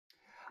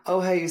Oh,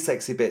 hey, you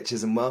sexy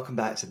bitches, and welcome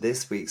back to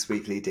this week's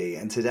Weekly D.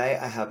 And today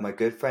I have my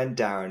good friend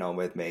Darren on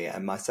with me,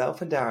 and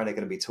myself and Darren are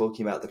going to be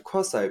talking about the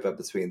crossover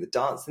between the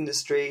dance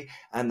industry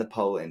and the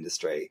pole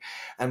industry.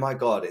 And my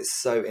God, it's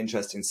so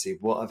interesting to see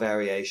what a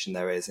variation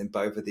there is in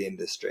both of the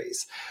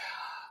industries.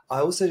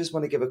 I also just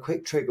want to give a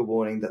quick trigger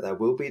warning that there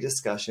will be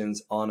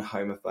discussions on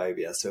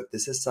homophobia. So if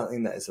this is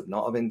something that is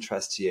not of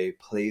interest to you,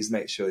 please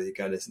make sure that you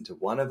go listen to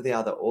one of the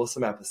other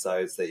awesome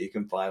episodes that you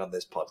can find on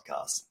this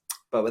podcast.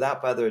 But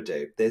without further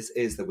ado, this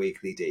is the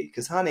Weekly D.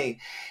 Because, honey,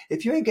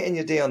 if you ain't getting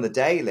your D on the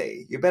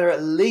daily, you better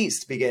at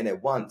least be getting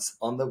it once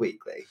on the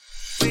weekly.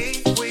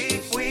 Weekly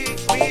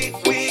D.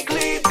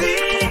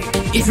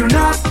 If you're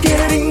not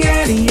getting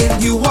any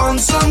and you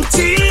want some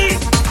tea,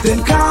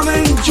 then come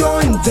and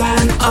join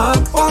Dan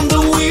up on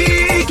the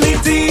Weekly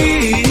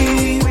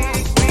D.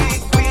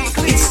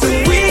 It's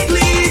the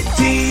Weekly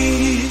D.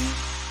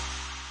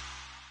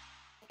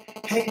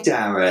 Hey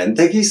Darren,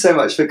 thank you so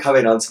much for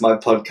coming onto my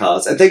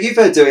podcast, and thank you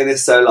for doing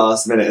this so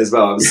last minute as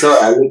well. I'm sorry,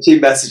 I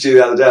literally messaged you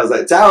the other day. I was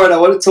like, Darren, I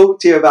want to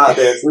talk to you about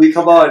this. Will you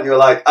come on? You were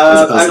like,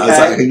 I was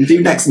like, can you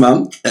do next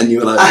month? And you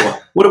were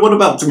like, what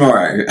about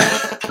tomorrow?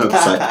 I was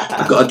like,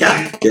 I've got a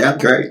gap. Yeah,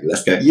 great,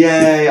 let's go.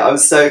 Yay, I'm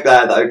so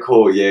glad that I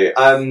caught you.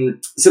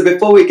 So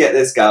before we get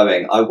this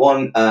going, I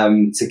want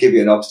to give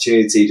you an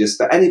opportunity just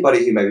for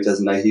anybody who maybe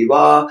doesn't know who you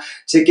are,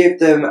 to give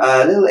them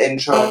a little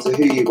intro to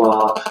who you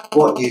are,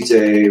 what you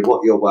do,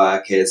 what your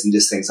work is, and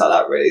just things like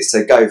that, really.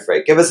 So go for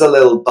it. Give us a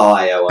little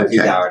bio on who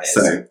Darren is.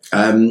 So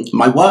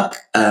my work,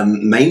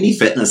 mainly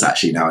fitness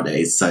actually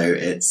nowadays. So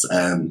it's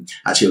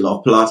actually a lot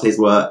of Pilates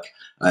work.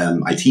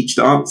 I teach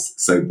dance,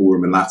 so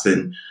ballroom and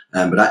Latin,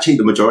 but actually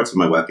the majority of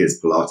my work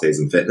is Pilates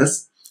and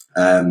fitness.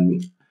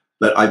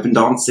 But I've been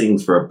dancing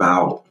for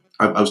about,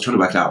 I was trying to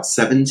work it out,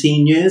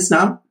 17 years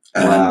now.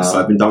 Wow. So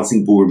I've been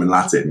dancing ballroom and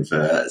Latin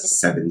for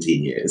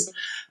 17 years.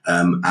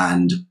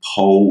 And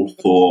pole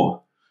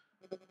for,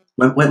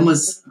 when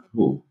was,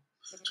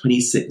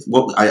 26.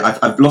 Well,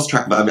 I've lost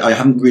track of it. I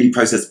haven't really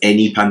processed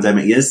any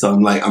pandemic years, so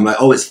I'm like,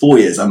 oh, it's 4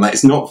 years. I'm like,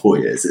 it's not 4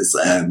 years. It's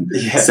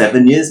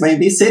 7 years,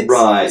 maybe 6.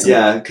 Right,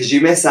 yeah, because you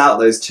miss out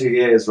those 2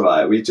 years,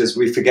 right? We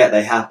forget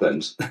they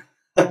happened.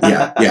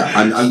 yeah.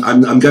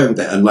 I'm going with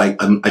it, and like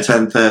I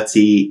turned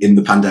 30 in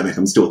the pandemic.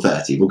 I'm still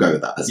 30. We'll go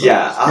with that as well.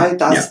 Yeah,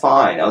 that's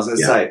fine. I was going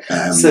to say.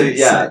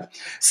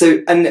 So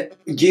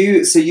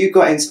you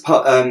got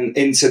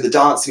into the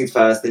dancing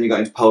first, then you got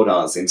into pole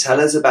dancing. Tell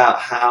us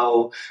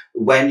about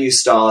when you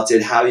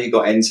started, how you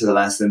got into the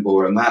lesson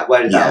ballroom.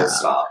 Where did that all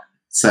start?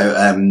 So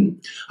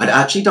I'd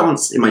actually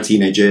danced in my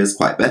teenage years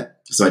quite a bit.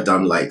 So I'd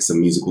done like some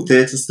musical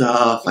theatre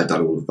stuff. I'd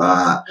done all of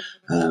that.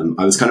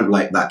 I was kind of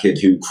like that kid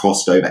who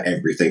crossed over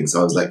everything. So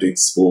I was like doing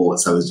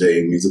sports. I was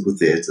doing musical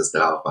theatre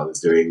stuff. I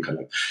was doing kind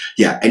of,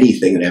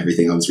 anything and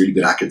everything. I was really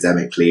good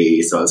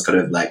academically. So I was kind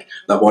of like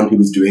that one who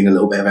was doing a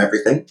little bit of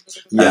everything.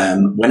 Yeah.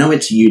 When I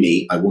went to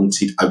uni, I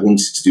wanted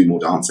to do more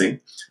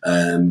dancing.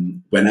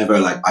 Whenever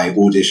like I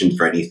auditioned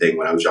for anything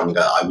when I was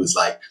younger, I was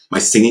like, my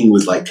singing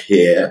was like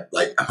here,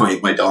 like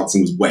my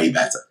dancing was way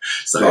better.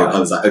 So I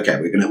was like, okay,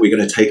 we're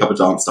gonna take up a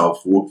dance style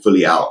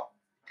fully out.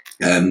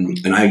 And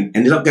I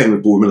ended up going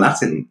with ballroom and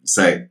Latin.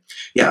 So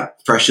yeah,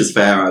 fresh as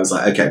fair. I was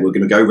like, okay, we're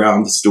gonna go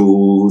around the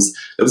stalls.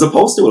 There was a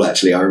pole stall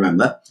actually, I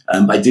remember.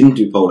 I didn't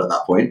do pole at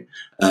that point.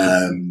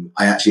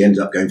 I actually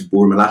ended up going for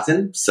ballroom and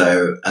Latin.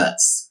 So at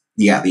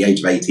the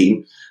age of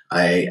 18,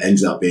 I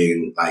ended up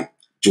being like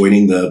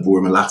joining the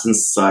Ballroom and Latin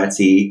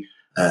Society.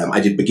 I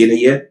did beginner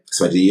year.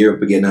 So I did a year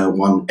of beginner,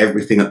 won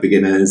everything at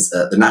beginners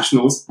at the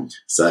nationals.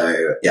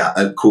 So yeah,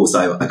 of course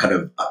I kind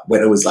of,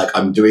 when I was like,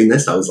 I'm doing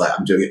this, I was like,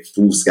 I'm doing it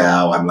full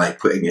scale. I'm like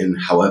putting in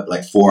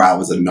 4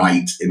 hours a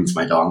night into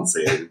my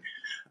dancing.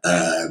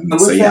 I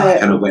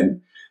kind of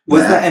went.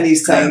 Was there any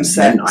same sex?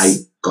 Then I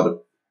got a,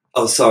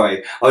 Oh,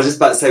 sorry. I was just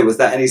about to say, was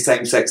there any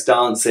same-sex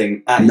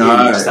dancing at no,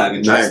 uni? Just out of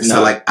interest? No.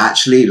 So like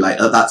actually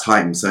like at that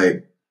time, so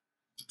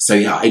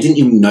yeah, I didn't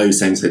even know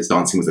same-sex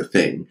dancing was a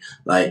thing.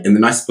 Like in the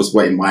nicest possible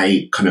way,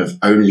 my kind of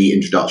only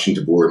introduction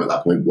to ballroom at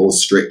that point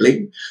was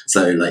Strictly.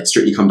 So like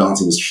Strictly Come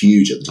Dancing was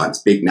huge at the time. It's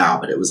big now,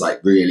 but it was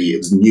like it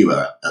was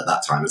newer at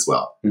that time as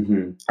well.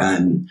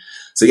 Mm-hmm.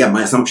 So yeah,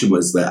 my assumption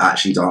was that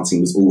actually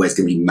dancing was always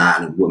going to be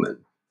man and woman.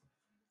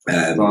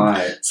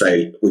 Right.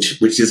 So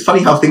which is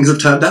funny how things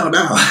have turned out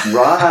now.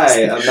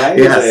 Right,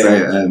 amazing.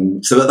 Yeah.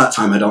 So at that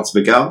time I danced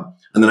with a girl,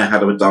 and then I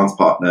had a dance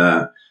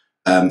partner.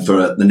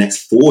 For the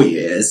next 4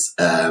 years.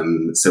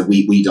 So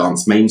we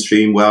danced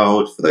mainstream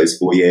world for those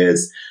 4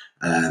 years.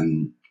 I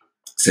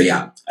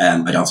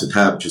danced with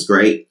her, which was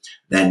great.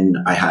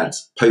 Then I had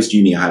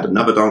post-uni, I had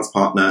another dance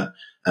partner.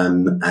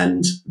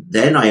 And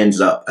then I ended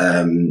up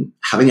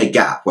having a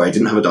gap where I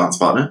didn't have a dance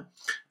partner.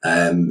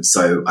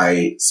 So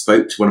I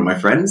spoke to one of my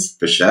friends,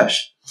 Vishesh,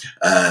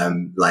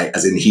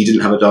 as in he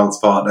didn't have a dance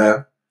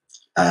partner.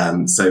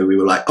 So we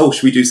were like, oh,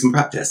 should we do some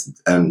practice?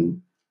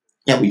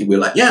 We were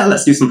like, yeah,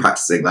 let's do some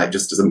practicing, like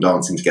just some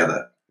dancing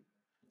together.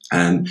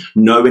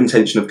 No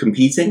intention of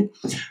competing,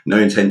 no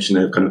intention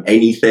of kind of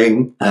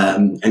anything.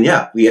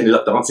 We ended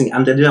up dancing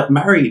and ended up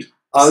married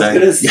I was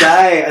going to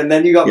say, and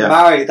then you got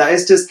married. That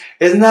is just,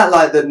 isn't that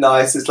like the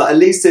nicest? Like, at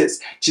least it's,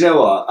 do you know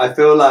what? I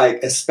feel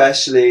like,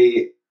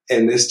 especially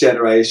in this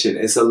generation,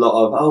 it's a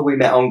lot of, oh, we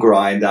met on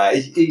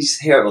Grindr. You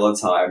just hear it all the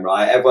time,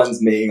 right?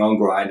 Everyone's meeting on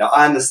Grindr.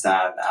 I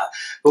understand that.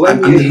 But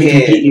when I'm being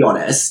completely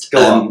honest,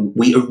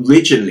 we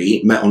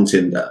originally met on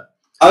Tinder.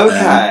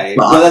 Okay.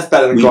 Well, that's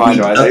better than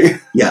Grindr, I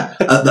think. Yeah.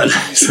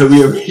 So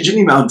we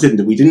originally met on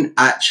Tinder. We didn't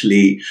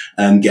actually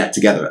get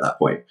together at that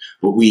point.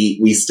 But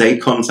we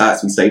stayed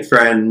contacts, we stayed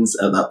friends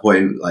at that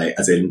point, like,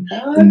 as in,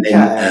 and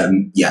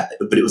then,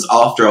 but it was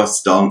after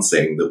us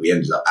dancing that we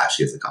ended up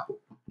actually as a couple.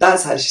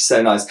 That's actually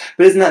so nice.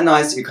 But isn't that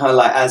nice that you kind of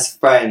like, as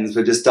friends,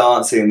 we're just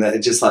dancing and that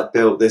it just like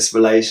built this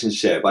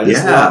relationship? I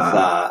just love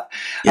that.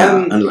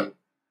 Yeah.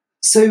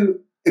 So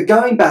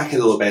going back a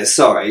little bit,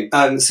 sorry.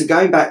 So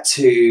going back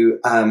to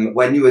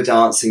when you were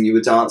dancing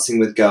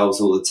with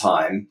girls all the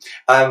time.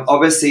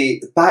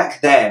 Obviously, back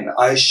then,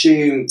 I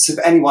assume, so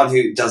for anyone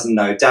who doesn't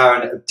know,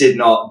 Darren did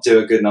not do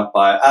a good enough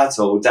bio at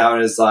all.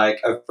 Darren is like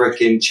a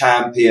freaking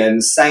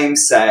champion,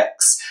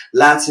 same-sex,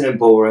 Latin and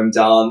ballroom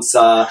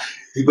dancer.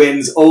 He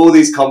wins all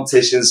these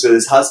competitions with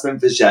his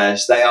husband,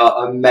 Vajesh. They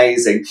are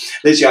amazing.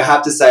 Literally, I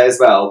have to say as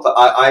well, but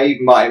I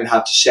might even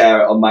have to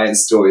share it on my own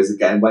stories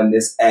again when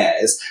this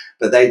airs.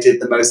 But they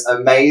did the most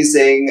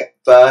amazing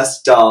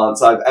first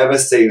dance I've ever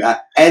seen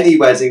at any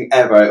wedding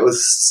ever. It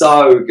was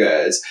so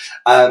good.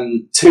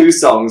 2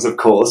 songs, of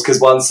course, because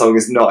 1 song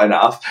is not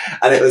enough.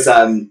 And it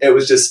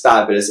was just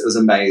fabulous. It was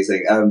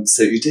amazing.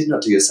 So you did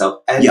not do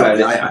yourself any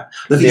credit.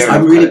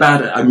 I'm really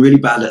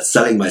bad at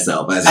selling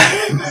myself.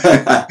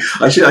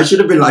 I should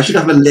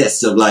have a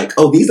list of like,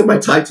 oh, these are my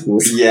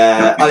titles.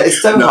 Yeah,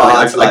 it's so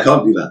hard. I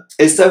can't do that.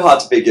 It's so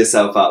hard to big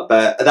yourself up,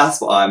 but that's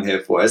what I'm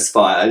here for. It's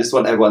fine. I just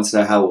want everyone to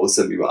know how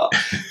awesome you are.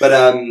 But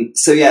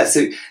so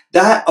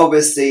that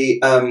obviously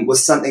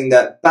was something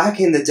that back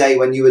in the day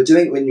when you were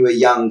doing it when you were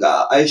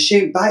younger, I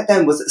assume back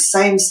then, was it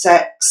same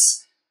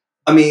sex?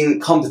 I mean,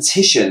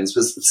 competitions,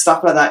 was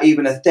stuff like that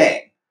even a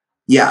thing?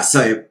 Yeah,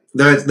 so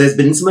there's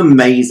been some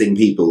amazing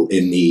people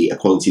in the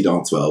equality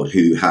dance world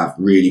who have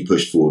really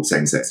pushed forward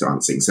same-sex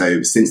dancing.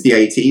 So since the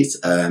 80s,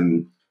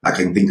 I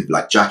can think of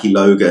like Jackie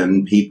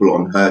Logan, people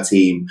on her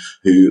team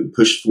who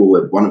pushed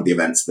forward one of the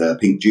events, the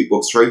Pink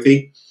Jukebox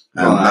Trophy.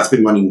 That's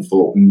been running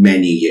for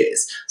many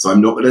years. So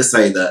I'm not going to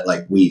say that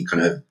like we've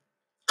kind of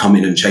come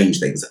in and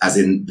changed things, as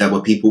in there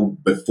were people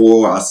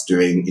before us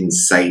doing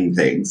insane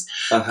things.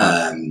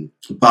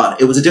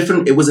 But it was a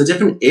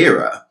different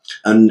era.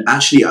 And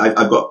actually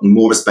I've got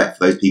more respect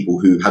for those people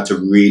who had to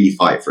really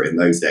fight for it in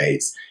those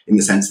days, in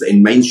the sense that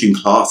in mainstream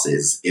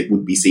classes, it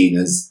would be seen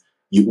as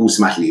you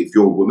automatically, if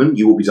you're a woman,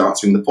 you will be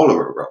dancing the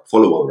follower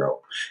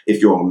role.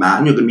 If you're a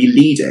man, you're going to be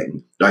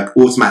leading, like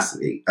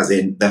automatically, as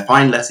in they're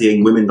fine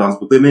letting women dance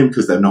with women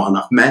because there are not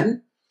enough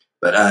men.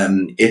 But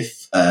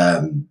if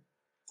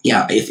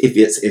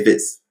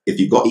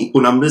you've got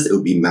equal numbers, it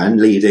would be men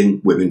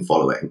leading, women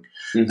following.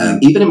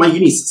 Even in my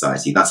uni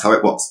society, that's how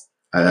it was.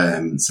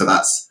 So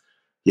that's,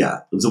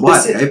 it was a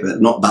while ago,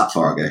 but not that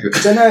far ago.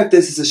 I don't know if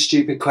this is a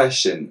stupid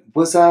question.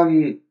 Was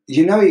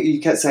you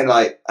kept saying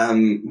like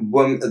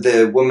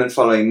the woman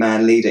following,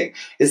 man leading.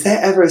 Is there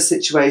ever a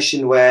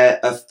situation where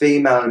a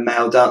female and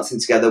male dancing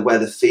together where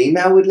the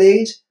female would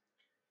lead?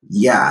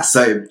 Yeah,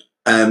 so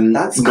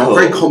that's not cool.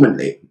 Very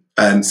commonly.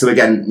 So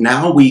again,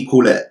 now we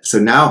call it, so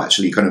now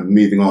actually kind of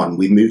moving on,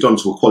 we've moved on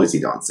to equality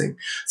dancing.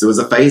 So there's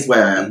a phase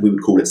where we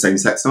would call it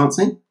same-sex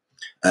dancing,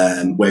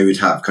 where we'd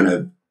have kind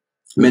of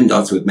men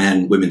dancing with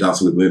men, women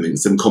dancing with women,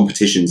 some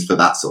competitions for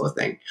that sort of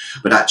thing.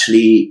 But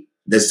actually,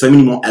 there's so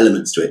many more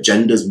elements to it.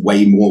 Gender's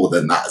way more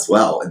than that as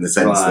well, in the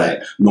sense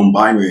that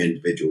non-binary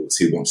individuals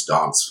who want to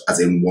dance, as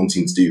in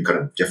wanting to do kind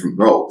of different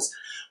roles,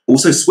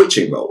 also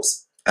switching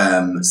roles.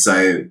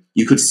 So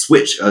you could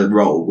switch a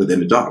role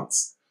within a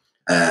dance.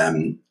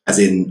 As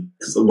in,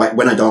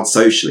 when I dance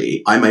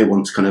socially, I may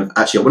want to kind of,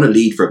 actually, I want to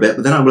lead for a bit,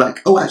 but then I'm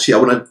like, oh, actually, I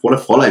want to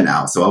follow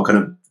now. So I'll kind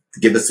of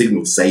give a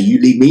signal to say, you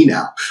lead me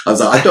now. I was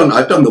like,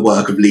 I've done the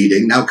work of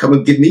leading. Now come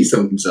and give me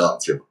something to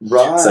dance to.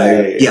 Right.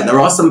 So yeah, there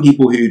are some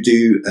people who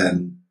do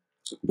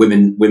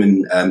women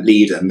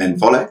lead and men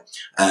follow,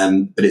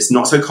 but it's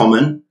not so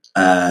common.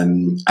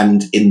 And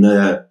in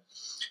the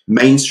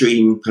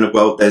mainstream kind of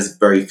world, there's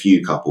very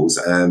few couples.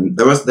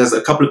 There's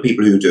a couple of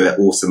people who do it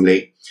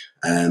awesomely,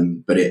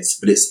 but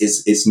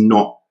it's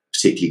not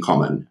particularly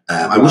common.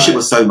 I wish it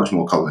was so much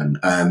more common.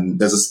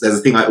 There's a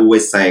thing I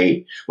always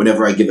say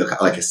whenever I give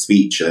a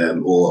speech,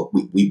 or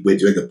we're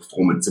doing a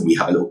performance and we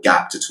have a little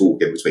gap to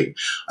talk in between.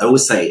 I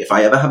always say, if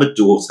I ever have a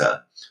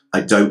daughter,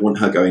 I don't want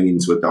her going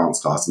into a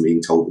dance class and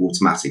being told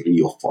automatically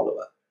you're a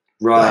follower.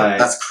 Right. Like,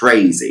 that's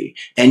crazy.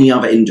 Any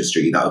other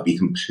industry, that would be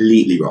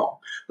completely wrong.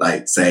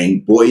 Like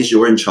saying, boys,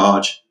 you're in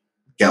charge,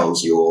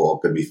 girls, you're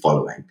going to be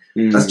following.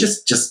 That's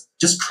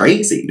just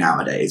crazy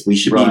nowadays. We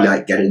should be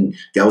like getting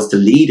girls to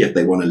lead if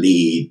they want to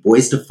lead,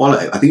 boys to follow.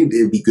 I think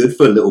it would be good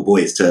for little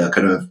boys to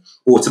kind of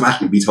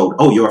automatically be told,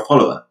 oh, you're a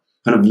follower.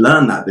 Kind of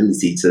learn that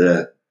ability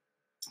to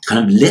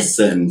kind of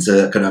listen,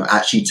 to kind of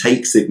actually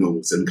take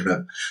signals and kind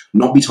of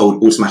not be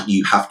told automatically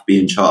you have to be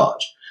in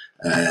charge.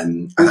 I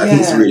think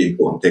it's a really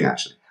important thing,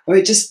 actually. Well,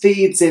 it just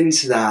feeds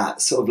into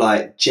that sort of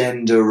like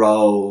gender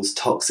roles,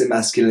 toxic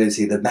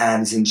masculinity, the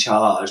man's in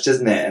charge,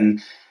 doesn't it?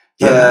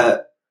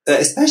 And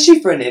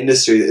especially for an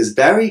industry that is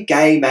very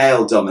gay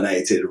male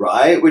dominated,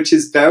 right? Which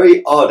is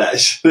very odd,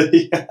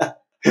 actually.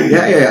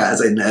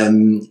 As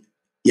in,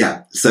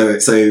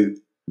 So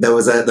there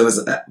was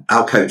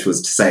our coach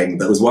was saying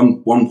there was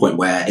one point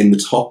where in the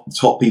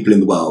top people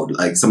in the world,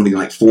 like something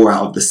like 4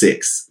 out of the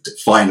 6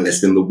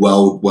 finalists in the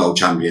world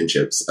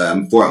championships, 4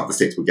 out of the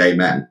 6 were gay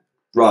men.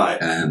 Right.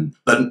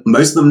 But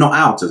most of them not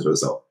out as a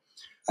result.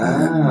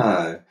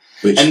 And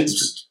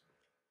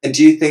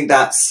do you think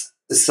that's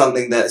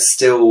something that's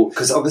still,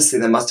 because obviously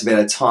there must have been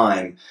a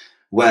time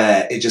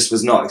where it just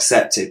was not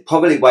accepted,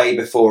 probably way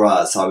before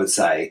us, I would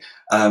say,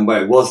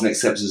 where it wasn't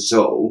accepted at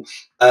all.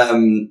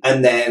 And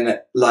then,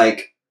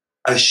 like,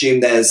 I assume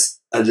there's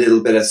a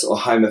little bit of sort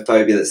of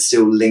homophobia that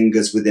still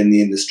lingers within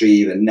the industry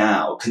even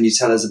now. Can you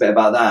tell us a bit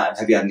about that?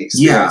 Have you had any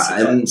experience?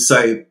 Yeah,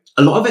 so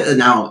a lot of it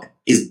now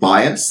is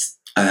bias.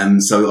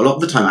 So a lot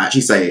of the time I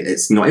actually say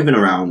it's not even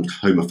around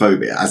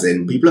homophobia, as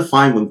in people are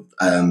fine with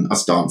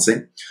us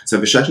dancing. So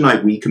for Shed and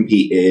I, we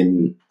compete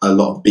in a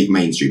lot of big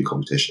mainstream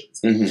competitions.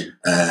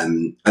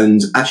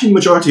 And actually the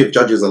majority of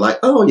judges are like,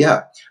 oh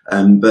yeah,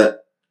 but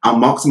our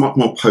marks are much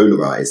more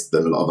polarized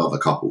than a lot of other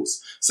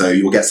couples. So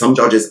you'll get some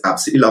judges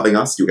absolutely loving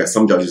us. You'll get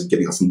some judges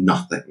giving us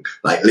nothing,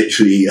 like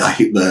literally like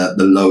the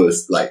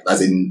lowest, like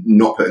as in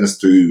not putting us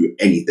through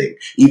anything.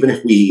 Even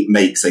if we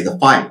make, say, the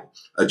final,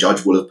 a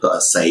judge will have put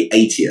us, say,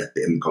 80th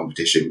in the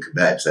competition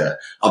compared to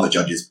other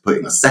judges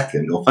putting us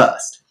second or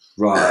first.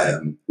 Right.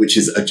 Which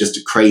is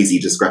just crazy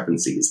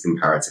discrepancies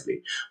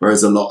comparatively.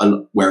 Whereas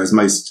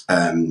most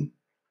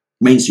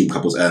mainstream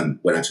couples,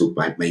 when I talk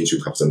about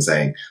mainstream couples, I'm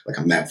saying like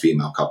a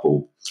male-female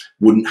couple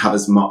wouldn't have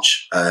as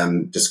much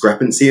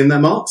discrepancy in their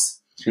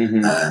marks.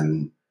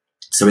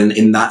 So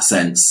in that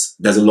sense,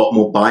 there's a lot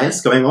more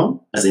bias going on,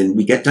 as in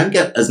we don't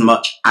get as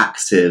much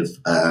active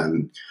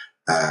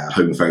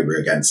homophobia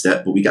against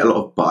it, but we get a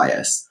lot of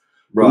bias.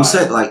 Right.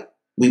 Also, like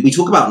we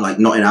talk about like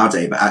not in our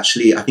day, but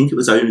actually I think it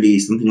was only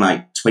something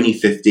like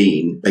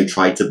 2015 they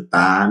tried to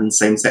ban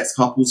same-sex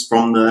couples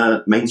from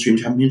the mainstream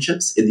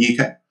championships in the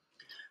UK.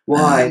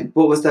 Why?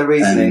 What was their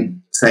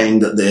reasoning? Saying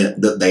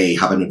that they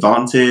have an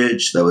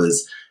advantage.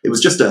 It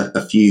was just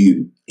a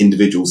few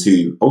individuals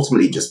who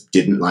ultimately just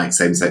didn't like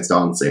same-sex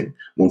dancing,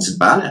 wanted to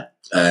ban it.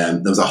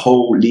 There was a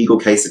whole legal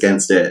case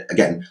against it.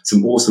 Again,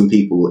 some awesome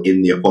people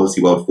in the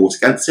equality world fought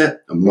against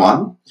it and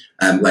won,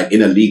 like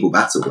in a legal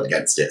battle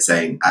against it,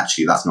 saying,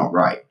 actually, that's not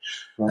right.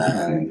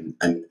 And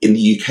in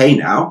the UK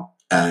now,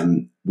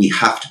 we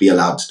have to be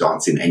allowed to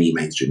dance in any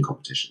mainstream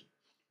competition.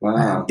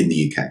 Wow. In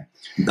the UK.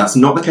 That's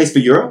not the case for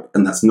Europe,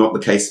 and that's not the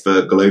case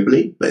for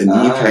globally, but in the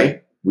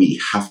UK,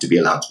 we have to be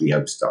allowed to be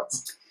able to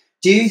dance.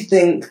 Do you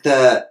think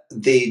that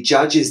the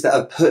judges that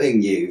are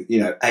putting you,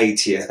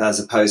 80th, as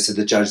opposed to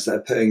the judges that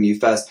are putting you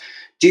first,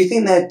 do you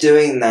think they're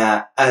doing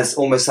that as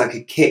almost like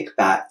a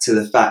kickback to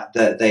the fact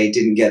that they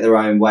didn't get their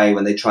own way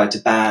when they tried to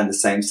ban the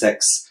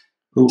same-sex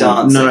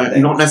dancing? No,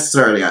 not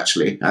necessarily,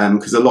 actually,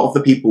 because a lot of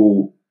the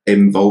people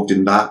involved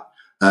in that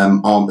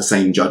aren't the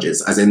same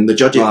judges. As in the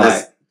judges,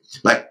 right.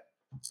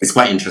 It's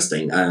quite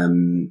interesting.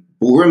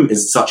 Ballroom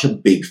is such a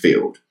big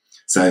field.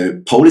 So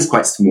pole is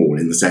quite small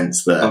in the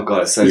sense that... Oh,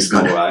 God, it's so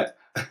small, right?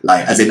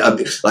 As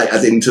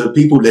in to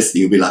people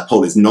listening, you'll be like,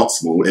 pole is not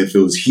small. It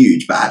feels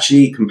huge. But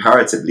actually,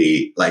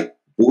 comparatively, like,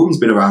 ballroom's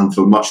been around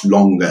for a much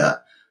longer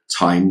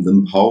time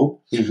than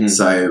pole.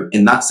 So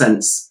in that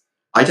sense,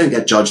 I don't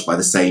get judged by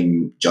the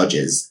same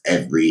judges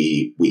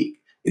every week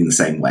in the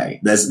same way.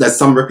 There's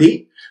some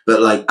repeat.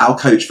 But, like, our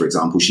coach, for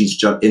example,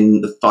 she's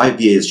in the 5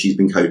 years she's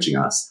been coaching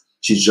us,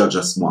 she's judged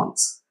us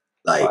once,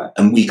 right.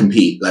 And we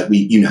compete,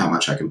 you know how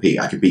much I compete.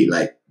 I compete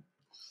like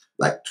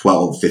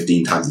 12,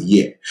 15 times a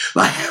year.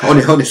 Like,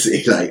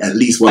 honestly, like at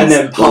least once. And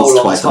then pole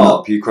on twice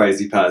top, you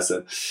crazy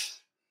person.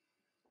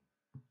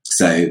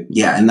 So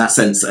yeah, in that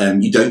sense,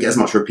 you don't get as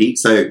much repeat.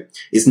 So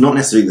it's not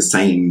necessarily the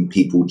same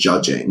people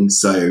judging.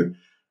 So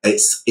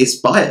it's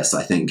bias,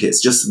 I think.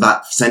 It's just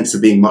that sense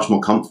of being much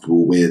more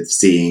comfortable with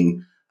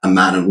seeing a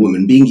man and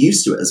woman, being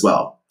used to it as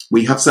well.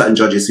 We have certain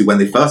judges who, when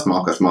they first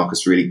mark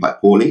us really quite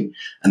poorly.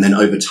 And then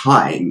over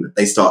time,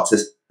 they start to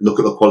look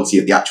at the quality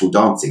of the actual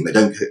dancing. They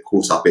don't get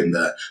caught up in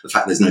the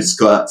fact there's no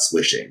skirt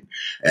swishing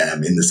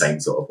in the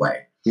same sort of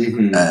way.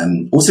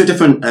 Also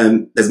different,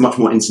 there's much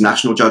more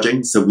international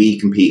judging. So we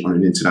compete on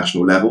an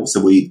international level.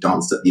 So we've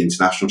danced at the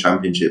international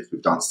championships.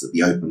 We've danced at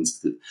the Opens,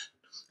 the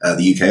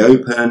UK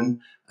Open.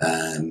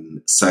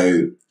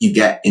 So you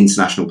get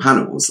international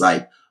panels.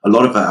 Like a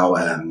lot of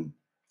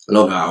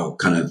our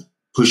kind of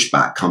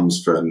pushback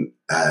comes from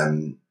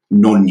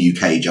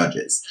non-UK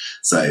judges,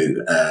 so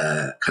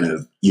kind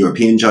of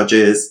European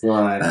judges,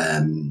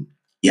 right?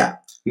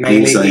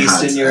 Mainly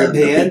Eastern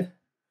European.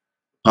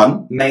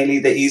 Pardon? Mainly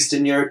the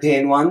Eastern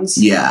European ones.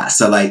 Yeah,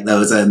 so like there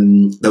was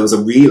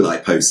a reel I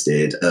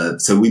posted.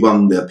 So we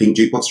won the Pink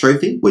Jukebox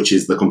Trophy, which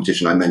is the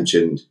competition I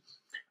mentioned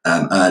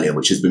earlier,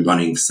 which has been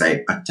running for,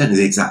 say, I don't know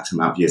the exact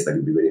amount of years. That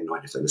would be really annoying.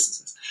 mind if they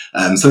listen to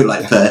this. So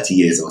like 30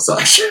 years or so.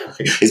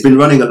 It's been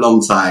running a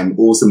long time.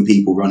 Awesome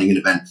people running an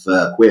event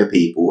for queer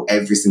people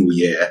every single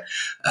year.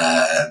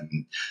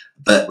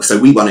 But so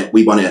we won it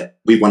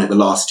the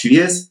last 2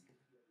 years.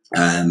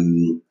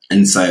 And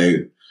so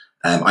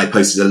I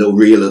posted a little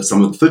reel of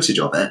some of the footage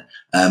of it.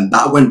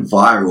 That went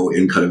viral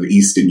in kind of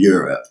Eastern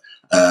Europe.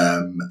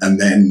 And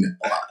then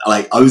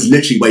like I was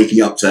literally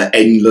waking up to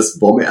endless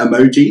vomit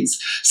emojis.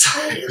 So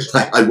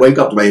like I'd wake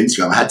up to my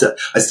Instagram.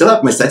 I still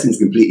have my settings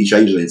completely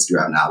changed on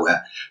Instagram now,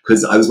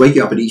 because I was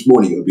waking up and each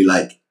morning it would be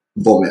like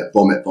vomit,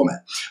 vomit, vomit.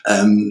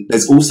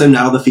 There's also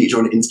now the feature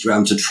on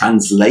Instagram to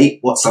translate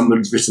what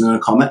somebody's written in a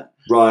comment.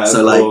 Right.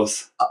 So like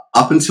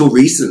up until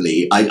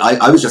recently,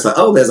 I was just like,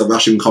 oh, there's a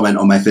Russian comment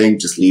on my thing.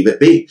 Just leave it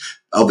be.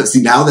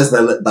 Obviously now there's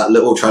that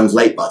little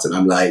translate button.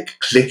 I'm like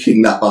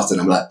clicking that button.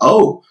 I'm like,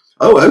 oh,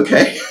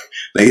 okay.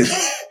 This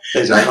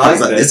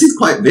is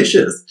quite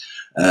vicious.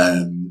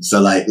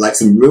 So like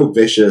some real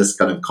vicious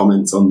kind of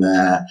comments on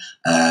there.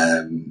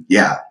 And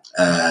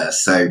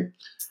that's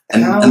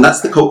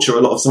the culture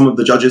some of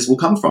the judges will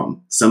come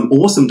from. Some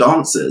awesome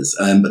dancers,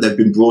 but they've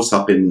been brought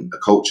up in a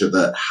culture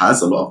that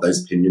has a lot of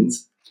those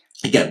opinions.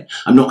 Again,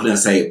 I'm not going to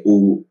say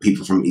all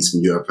people from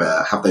Eastern Europe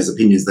have those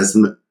opinions. There's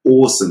some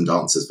awesome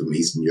dancers from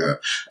Eastern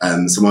Europe.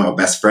 Some of our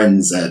best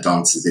friends are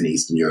dancers in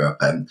Eastern Europe,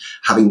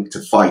 having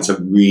to fight a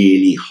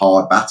really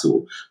hard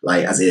battle,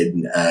 like as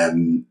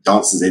in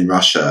dancers in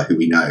Russia who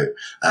we know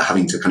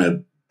having to kind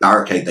of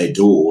barricade their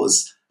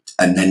doors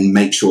and then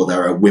make sure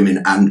there are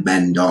women and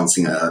men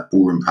dancing at a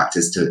ballroom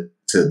practice to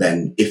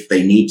then, if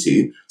they need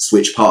to,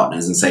 switch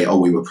partners and say, oh,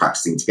 we were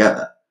practicing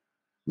together,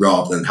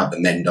 rather than have the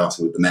men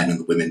dancing with the men and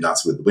the women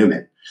dancing with the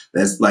women.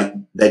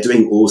 They're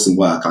doing awesome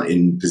work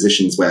in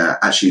positions where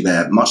actually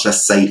they're much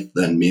less safe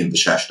than me and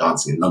Vishesh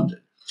dancing in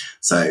London.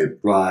 So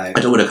right. I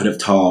don't want to kind of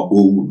tar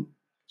all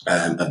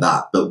of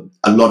that, but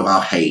a lot of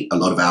our hate, a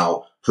lot of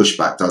our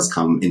pushback does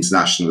come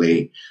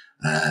internationally.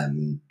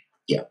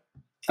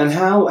 And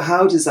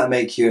how does that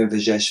make you and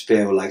Vishesh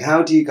feel? Like,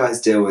 how do you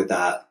guys deal with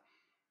that?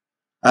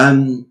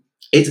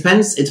 It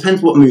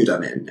depends what mood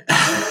I'm in.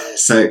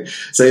 So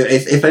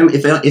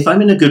if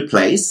I'm in a good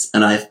place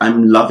and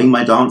I'm loving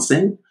my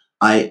dancing,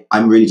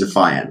 I'm really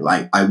defiant.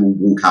 Like I will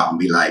walk out and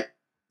be like,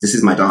 this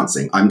is my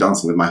dancing. I'm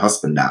dancing with my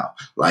husband now.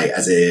 Like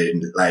as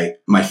in like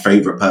my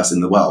favorite person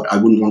in the world. I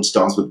wouldn't want to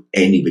dance with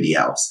anybody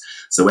else.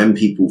 So when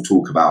people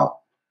talk about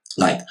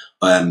like,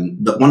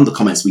 one of the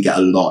comments we get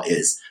a lot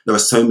is there are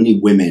so many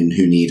women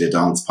who need a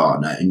dance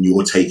partner and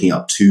you're taking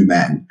up 2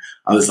 men.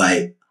 I was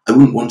like, I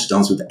wouldn't want to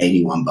dance with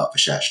anyone but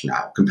Vishesh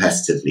now,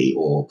 competitively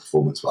or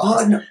performance-wise.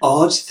 What an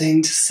odd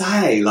thing to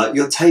say. Like,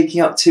 you're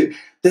taking up 2...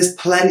 There's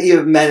plenty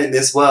of men in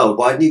this world.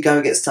 Why don't you go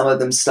and get some of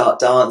them to start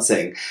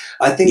dancing?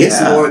 I think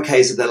it's more a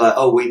case of they're like,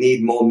 oh, we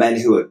need more men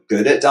who are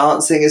good at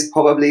dancing is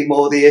probably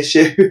more the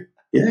issue.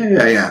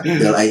 Yeah.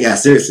 They're like, yeah,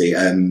 seriously.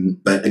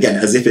 But again,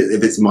 as if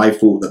it's my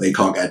fault that they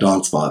can't get a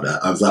dance partner.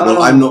 I was like,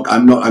 well, I'm not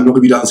going to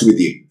be dancing with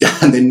you.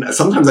 And then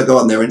sometimes I go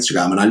on their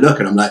Instagram and I look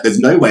and I'm like, there's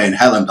no way in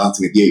hell I'm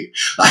dancing with you.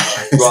 Like,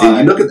 so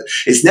you look at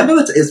it's never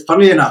it's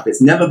funny enough,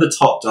 it's never the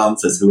top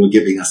dancers who are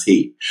giving us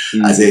heat.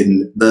 As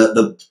in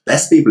the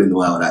best people in the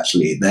world.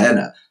 Actually,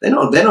 they're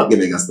not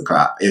giving us the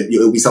crap.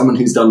 It'll be someone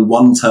who's done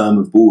 1 term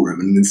of ballroom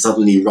and then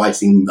suddenly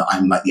writing that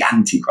I'm like the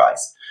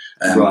Antichrist.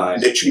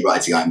 Literally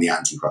writing I'm the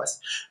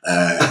Antichrist.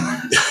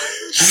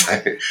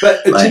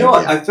 But do you know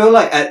what? I feel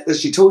like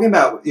actually talking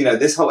about,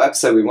 this whole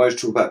episode, we wanted to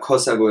talk about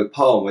crossover with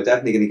pole, and we're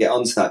definitely going to get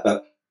onto that.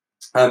 But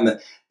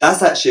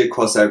that's actually a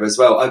crossover as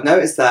well. I've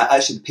noticed that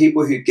actually the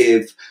people who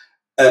give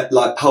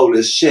like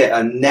polers shit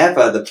are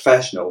never the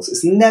professionals.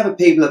 It's never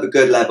people of a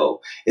good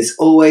level. It's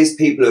always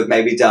people who have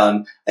maybe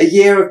done a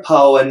year of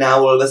pole and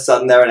now all of a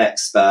sudden they're an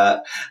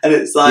expert. And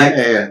it's like,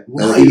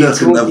 what are you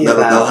talking about?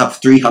 They'll have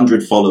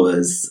 300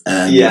 followers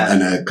and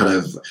a kind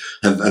of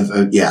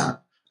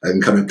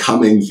and kind of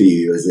coming for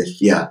you as if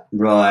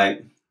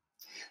right.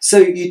 So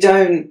you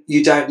don't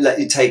let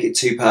you take it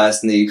too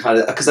personally. You kind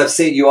of, because I've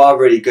seen you are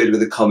really good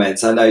with the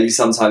comments. I know you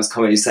sometimes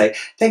comment, you say,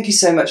 "Thank you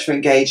so much for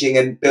engaging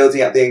and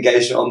building up the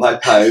engagement on my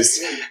post."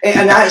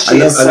 And actually,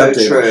 it's so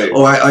true.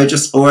 Or I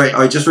just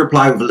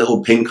reply with a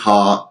little pink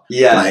heart.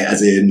 Yeah,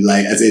 as in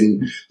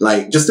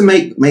just to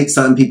make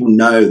certain people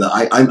know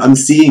that I'm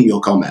seeing your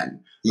comment.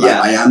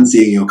 I am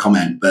seeing your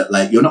comment, but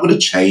like you're not going to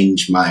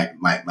change my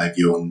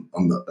view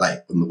on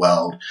the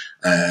world.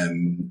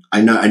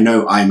 I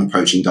know I'm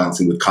approaching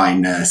dancing with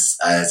kindness,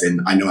 as in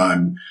I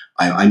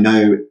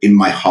know in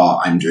my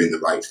heart I'm doing the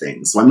right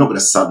thing. So I'm not going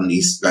to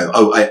suddenly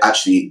go,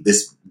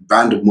 this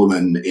random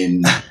woman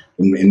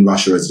in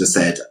Russia has just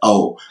said,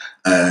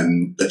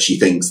 that she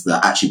thinks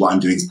that actually what I'm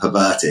doing is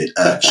perverted.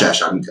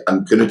 Shesh,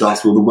 I'm going to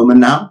dance with a woman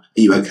now.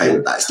 Are you okay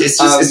with that?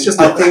 It's just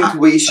I think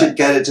we should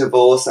get a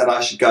divorce and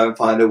I should go and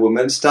find a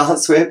woman to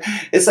dance with.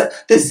 It's like,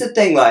 this is the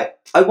thing, like,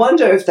 I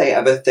wonder if they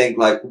ever think,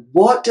 like,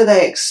 what do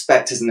they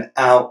expect as an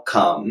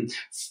outcome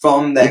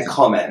from their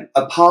comment?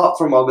 Apart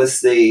from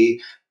obviously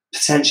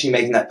potentially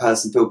making that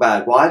person feel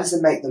bad, why does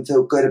it make them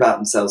feel good about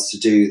themselves to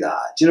do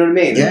that? Do you know what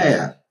I mean?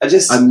 Yeah.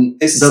 it's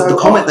the, so the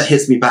comment odd. that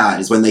hits me bad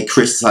is when they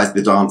criticize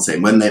the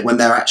dancing, when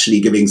they're actually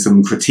giving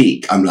some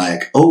critique. I'm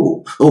like,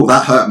 oh,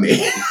 that hurt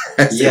me.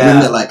 Yeah. When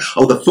they're like,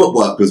 oh, the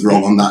footwork was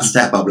wrong on that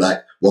step, I'm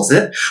like, was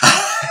it?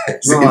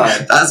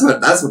 Right. That's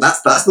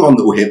the one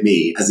that will hit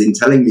me, as in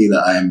telling me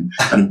that I'm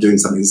kind of doing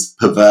something that's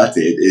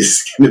perverted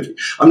is going to be.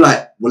 I'm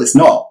like, well, it's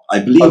not. I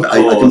believe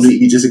I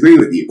completely disagree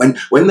with you. When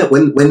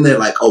they're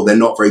like, oh, they're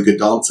not very good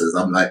dancers,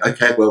 I'm like,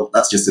 okay, well,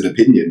 that's just an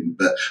opinion,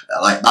 but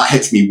like that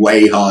hits me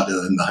way harder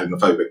than the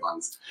homophobic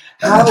ones.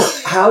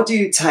 How do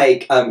you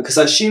take? Because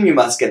I assume you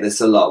must get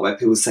this a lot, where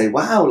people say,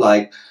 "Wow,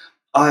 like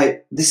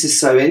this is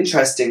so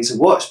interesting to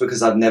watch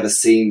because I've never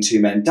seen two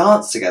men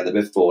dance together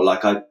before.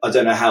 Like I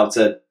don't know how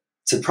to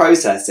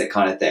process it,"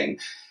 kind of thing.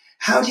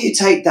 How do you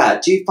take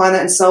that? Do you find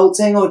that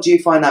insulting, or do you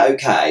find that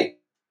okay?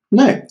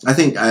 No, I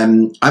think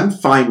I'm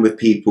fine with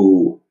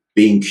people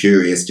being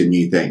curious to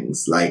new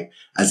things, like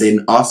as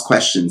in ask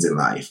questions in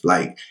life.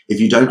 Like if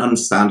you don't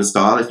understand a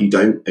style, if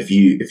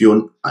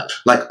you're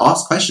like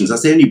ask questions.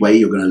 That's the only way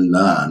you're going to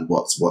learn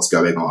what's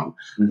going on.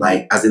 Mm-hmm.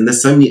 Like as in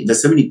there's so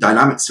many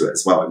dynamics to it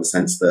as well, in the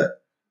sense that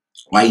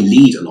I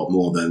lead a lot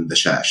more than the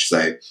shesh. So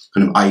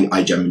kind of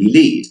I generally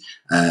lead.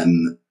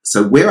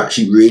 So we're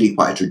actually really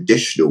quite a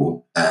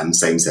traditional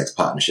same-sex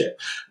partnership.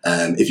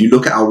 If you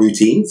look at our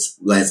routines,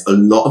 there's a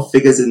lot of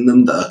figures in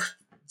them that are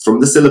from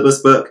the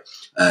syllabus book.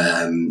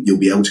 You'll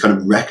be able to kind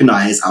of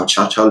recognize our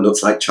cha-cha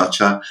looks like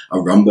cha-cha, our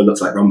rumba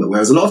looks like rumba,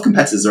 whereas a lot of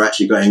competitors are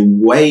actually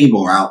going way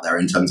more out there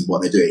in terms of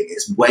what they're doing.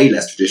 It's way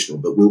less traditional,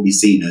 but will be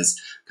seen as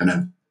kind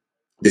of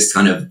this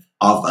kind of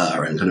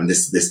other and kind of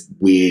this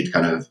weird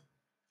kind of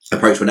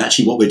approach. When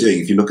actually what we're doing,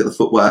 if you look at the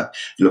footwork,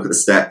 if you look at the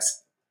steps,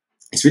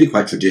 it's really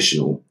quite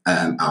traditional,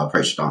 our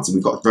approach to dance. And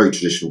we've got very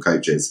traditional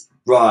coaches.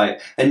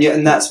 Right.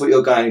 And that's what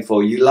you're going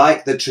for. You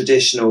like the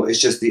traditional. It's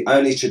just the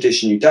only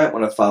tradition you don't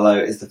want to follow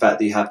is the fact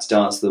that you have to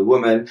dance with a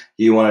woman.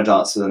 You want to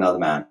dance with another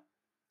man.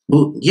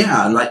 Well,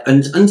 yeah.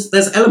 And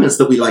there's elements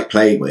that we like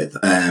playing with,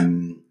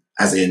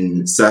 as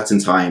in certain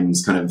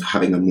times kind of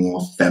having a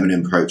more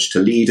feminine approach to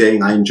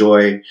leading. I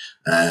enjoy,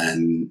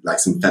 like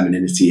some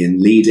femininity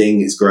in leading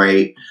is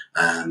great.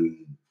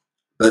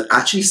 But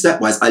actually,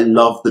 stepwise, I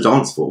love the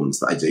dance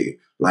forms that I do.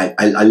 Like,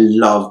 I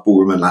love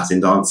ballroom and Latin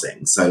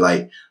dancing. So,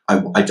 like,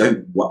 I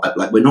don't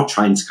like. We're not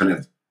trying to kind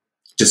of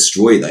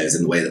destroy those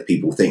in the way that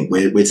people think.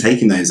 We're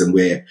taking those and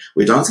we're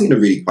dancing in a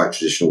really quite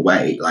traditional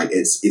way. Like,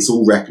 it's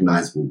all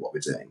recognizable what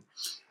we're doing.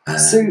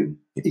 So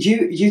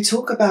you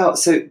talk about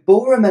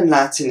ballroom and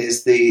Latin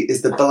is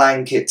the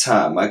blanket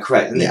term. Am I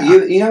correct? And yeah.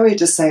 You know, we were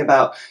just saying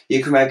about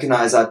you can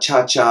recognize our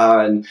cha-cha,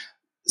 and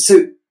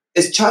so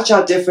is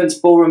cha-cha different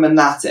ballroom and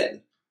Latin?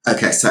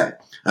 Okay, so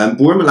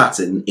ballroom and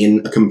Latin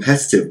in a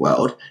competitive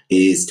world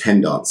is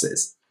 10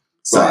 dances.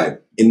 So right.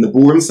 In the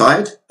ballroom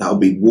side, that'll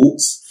be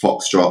waltz,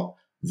 foxtrot,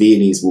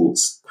 Viennese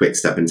waltz, quick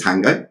step, and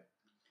tango.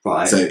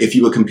 Right. So if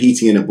you were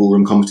competing in a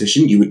ballroom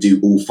competition, you would do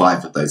all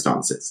 5 of those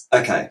dances.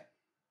 Okay.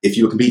 If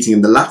you were competing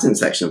in the Latin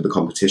section of the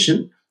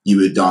competition, you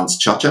would dance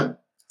cha-cha,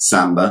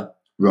 samba,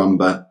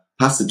 rumba,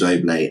 paso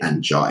doble,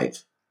 and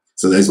jive.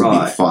 So those would be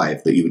the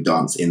 5 that you would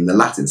dance in the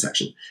Latin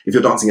section. If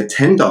you're dancing a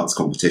 10-dance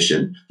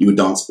competition, you would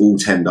dance all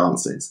 10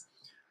 dances.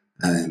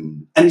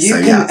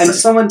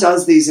 Someone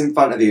does these in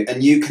front of you,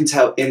 and you can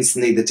tell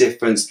instantly the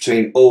difference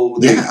between all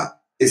the. Yeah,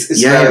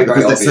 it's very,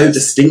 because they're so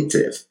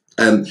distinctive.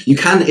 You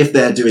can if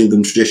they're doing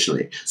them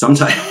traditionally.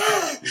 Sometimes,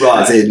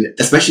 right?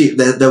 Especially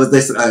there was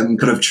this kind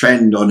of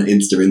trend on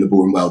Insta in the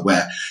ballroom world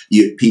where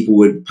people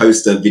would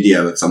post a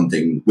video of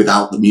something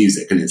without the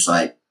music, and it's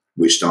like,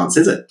 which dance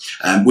is it?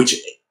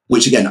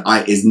 Which again,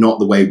 is not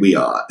the way we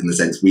are, in the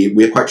sense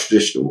we're quite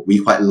traditional. We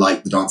quite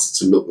like the dancers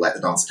to look like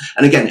the dancers.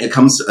 And again, it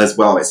comes as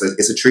well.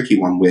 It's a tricky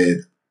one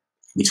we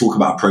talk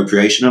about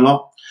appropriation a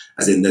lot,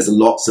 as in there's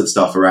lots of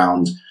stuff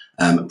around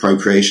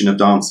appropriation of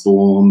dance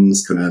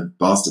forms, kind of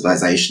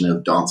bastardization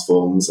of dance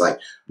forms. Like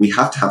we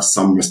have to have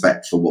some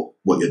respect for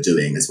what you're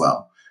doing as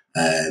well.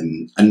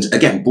 And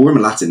again, ballroom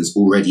and Latin has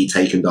already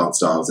taken dance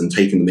styles and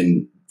taken them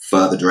in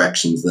further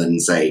directions than,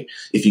 say,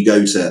 if you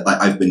go to, like,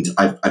 I've been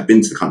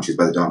to the countries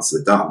where the dances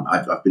are done.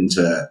 I've been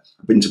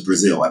to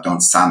Brazil. I've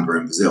danced samba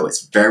in Brazil.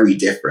 It's very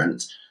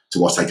different to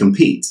what I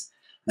compete.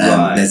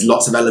 There's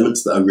lots of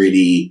elements that are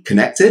really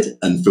connected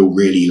and feel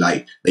really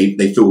like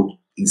they feel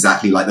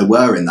exactly like they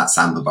were in that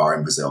samba bar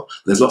in Brazil.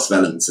 There's lots of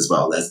elements as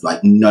well. There's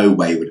like no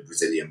way would a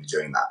Brazilian be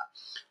doing that.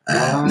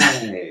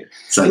 Right.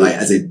 So and, like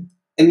as a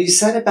and you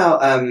said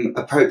about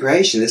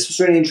appropriation. This was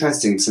really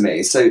interesting to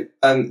me. So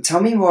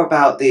tell me more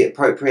about the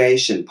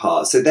appropriation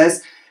part. So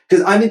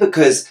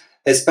because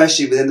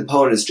especially within the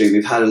pole industry,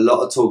 we've had a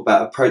lot of talk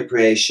about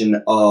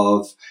appropriation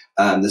of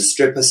the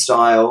stripper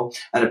style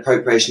and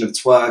appropriation of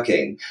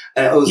twerking.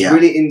 And I was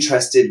really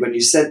interested when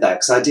you said that,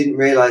 because I didn't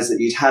realise that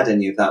you'd had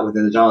any of that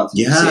within the dance.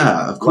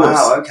 Yeah, of course.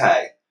 Wow,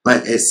 okay.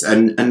 Like it's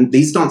and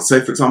these dances.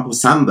 So, for example,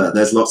 samba.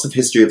 There's lots of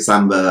history of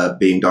samba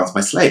being danced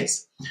by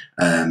slaves.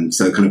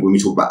 So, kind of when we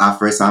talk about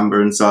Afro samba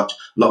and such,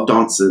 a lot of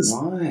dancers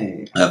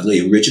of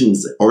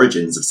the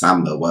origins of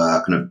samba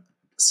were kind of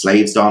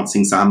slaves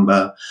dancing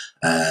samba.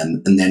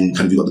 And then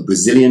kind of you've got the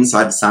Brazilian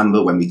side of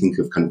samba. When we think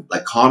of kind of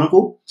like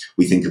carnival,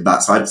 we think of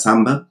that side of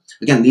samba.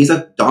 Again, these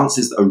are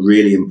dances that are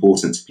really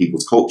important to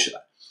people's culture.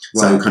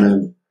 Right. So kind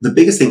of the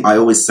biggest thing I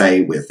always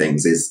say with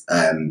things is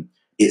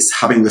it's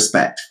having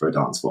respect for a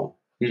dance form.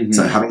 Mm-hmm.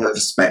 So having a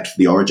respect for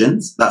the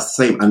origins. That's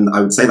the same. And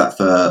I would say that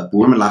for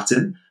ballroom and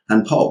Latin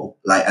and pole,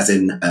 like as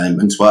in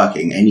and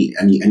twerking,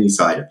 any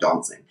side of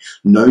dancing.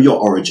 Know your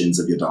origins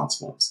of your dance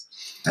forms,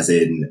 as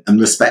in, and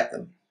respect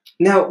them.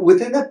 Now,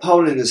 within the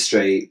pole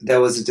industry,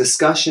 there was a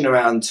discussion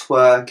around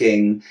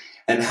twerking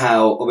and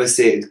how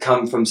obviously it had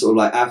come from sort of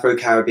like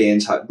Afro-Caribbean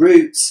type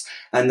roots,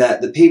 and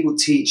that the people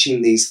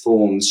teaching these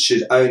forms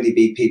should only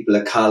be people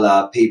of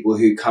colour, people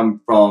who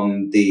come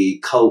from the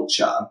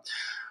culture.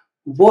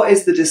 What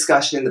is the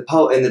discussion in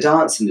the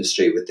dance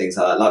industry with things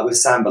like that? Like with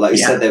samba, like you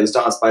said, there was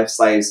danced by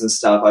slaves and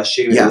stuff. I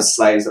assume it was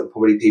slaves that were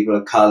probably people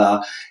of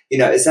colour. You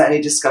know, is there any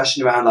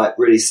discussion around like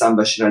really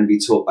samba should only be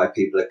taught by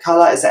people of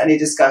colour? Is there any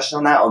discussion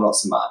on that or not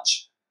so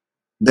much?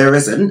 There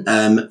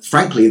isn't.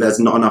 Frankly, there's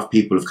not enough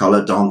people of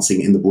colour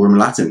dancing in the ballroom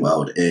Latin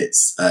world.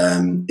 There's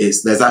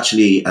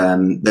actually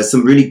there's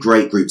some really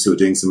great groups who are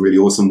doing some really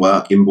awesome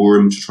work in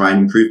ballroom to try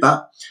and improve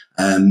that.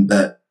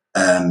 But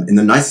in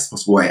the nicest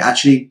possible way,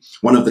 actually,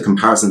 one of the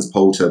comparisons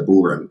pole to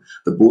ballroom,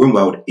 the ballroom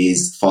world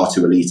is far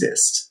too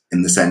elitist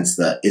in the sense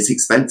that it's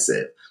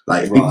expensive.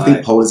 Like if people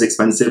think pole is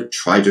expensive,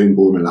 try doing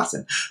ballroom and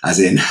Latin, as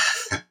in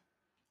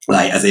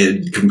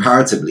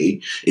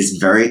comparatively, it's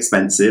very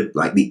expensive,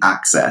 like the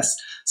access.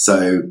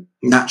 So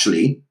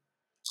naturally,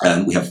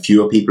 we have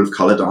fewer people of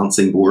colour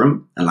dancing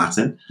ballroom and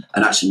Latin.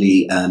 And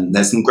actually,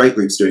 there's some great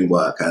groups doing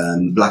work.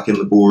 Black in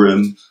the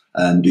Ballroom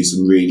are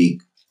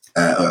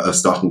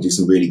starting to do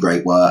some really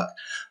great work.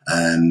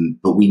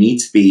 But we need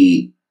to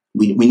be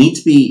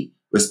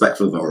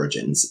respectful of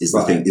origins is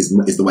the thing,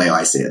 is the way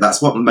I see it.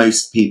 That's what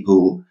most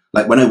people,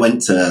 like when I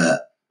went to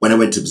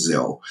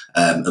Brazil,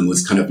 and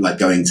was kind of like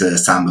going to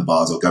samba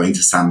bars or going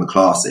to samba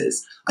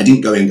classes, I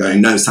didn't go in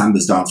going, no,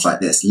 samba's dance like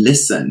this.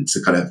 Listen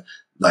to kind of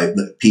like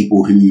the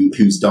people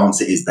whose dance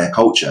it is their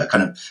culture,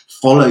 kind of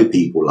follow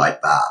people like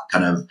that,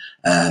 kind of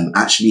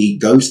actually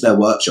go to their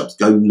workshops,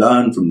 go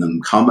learn from them,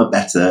 become a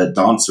better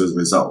dancer as a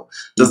result.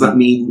 Does that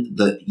mean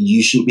that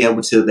you shouldn't be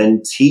able to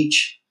then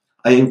teach?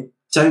 I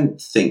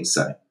don't think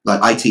so.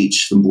 Like I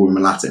teach from ballroom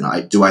and Latin.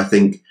 Do I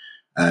think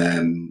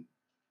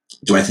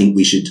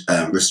we should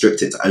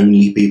restrict it to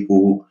only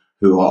people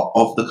who are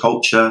of the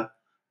culture?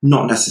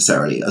 Not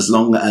necessarily, as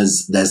long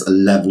as there's a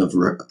level of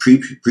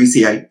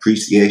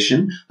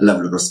appreciation, a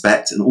level of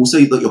respect, and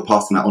also that you're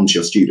passing that on to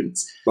your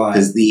students.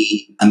 Because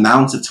the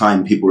amount of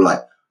time people are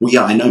like, well,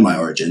 yeah, I know my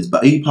origins,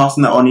 but are you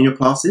passing that on in your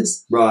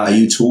classes? Are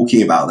you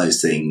talking about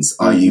those things?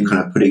 Are you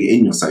kind of putting it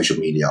in your social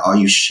media? Are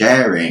you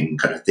sharing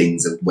kind of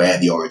things of where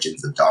the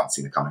origins of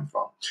dancing are coming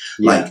from?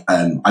 Like,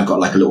 I've got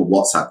like a little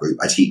WhatsApp group.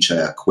 I teach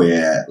a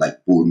queer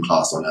like ballroom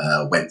class on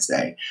a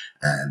Wednesday.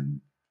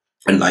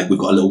 And like, we've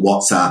got a little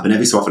WhatsApp, and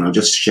every so often I'll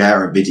just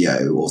share a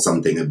video or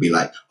something and be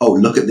like, oh,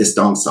 look at this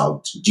dance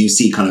style. Do you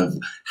see kind of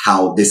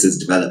how this has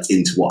developed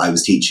into what I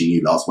was teaching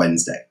you last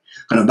Wednesday?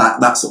 Kind of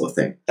that sort of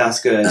thing.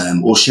 That's good.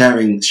 Or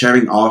sharing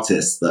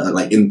artists that are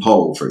like in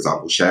pole, for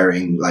example,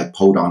 sharing like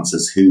pole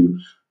dancers who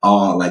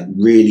are like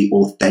really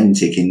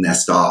authentic in their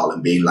style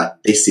and being like,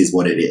 this is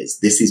what it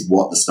is. This is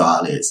what the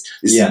style is.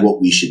 This is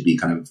what we should be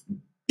kind of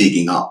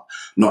bigging up.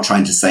 Not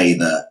trying to say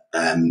that,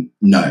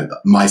 no, but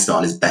my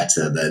style is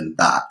better than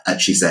that.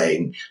 Actually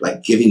saying,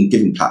 like,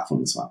 giving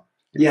platform as well.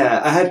 Yeah,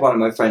 I had one of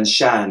my friends,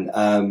 Shan,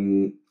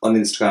 on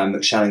Instagram,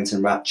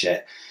 McShannington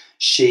Ratchet.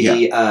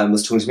 She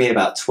was talking to me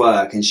about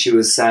twerk, and she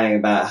was saying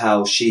about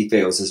how she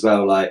feels as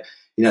well, like,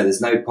 you know,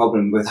 there's no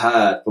problem with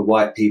her for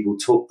white people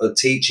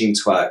teaching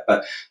twerk,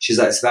 but she's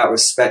like, it's about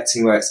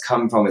respecting where it's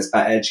come from. It's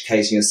about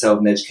educating yourself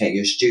and educating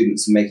your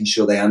students and making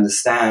sure they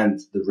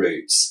understand the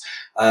roots.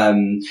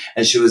 And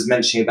she was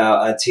mentioning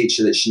about a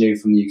teacher that she knew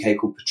from the UK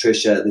called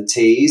Patricia the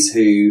Tees,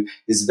 who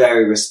is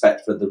very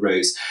respectful of the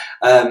roots.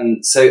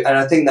 And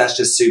I think that's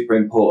just super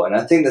important.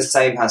 I think the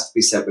same has to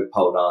be said with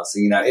pole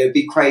dancing. You know, it would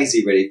be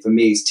crazy really for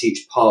me to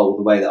teach pole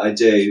the way that I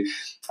do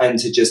and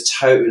to just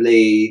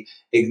totally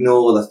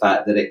ignore the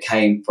fact that it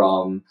came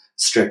from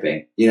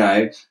stripping, you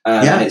know,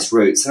 and its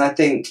roots. And I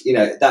think, you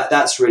know,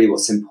 that's really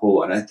what's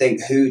important. I think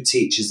who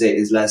teaches it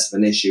is less of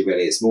an issue,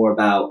 really. It's more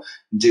about,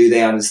 do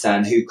they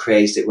understand who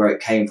created it, where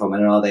it came from,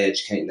 and are they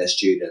educating their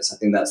students? I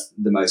think that's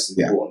the most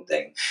important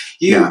thing.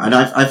 And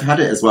I've had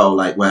it as well,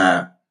 like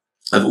where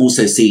I've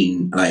also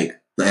seen like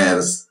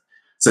I've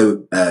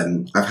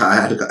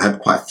had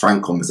quite a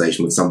frank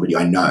conversation with somebody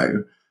I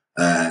know,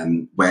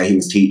 where he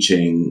was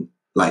teaching.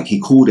 Like he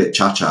called it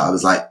cha-cha. I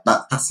was like,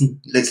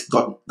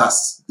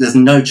 there's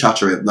no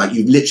cha-cha. Like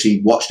you've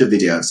literally watched a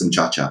video of some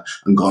cha-cha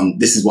and gone,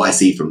 this is what I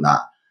see from that.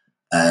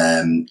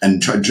 And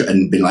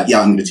been like, yeah,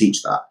 I'm going to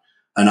teach that.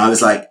 And I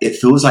was like, it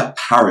feels like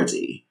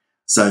parody.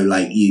 So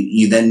like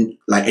you then,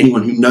 like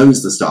anyone who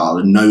knows the style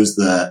and knows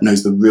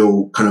the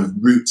real kind of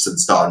roots of the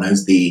style,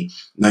 knows the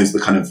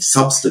kind of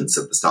substance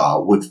of the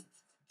style would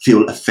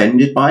feel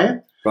offended by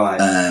it. Right.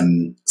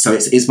 So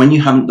it's when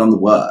you haven't done the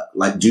work,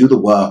 like do the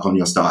work on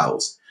your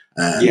styles.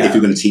 If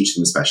you're going to teach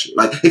them, especially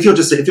like if you're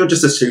just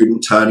a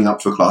student turning up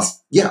to a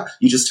class,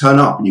 you just turn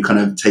up and you kind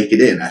of take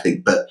it in, I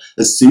think. But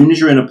as soon as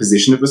you're in a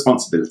position of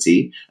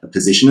responsibility, a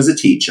position as a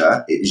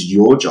teacher, it is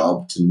your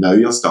job to know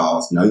your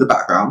styles, know the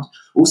background,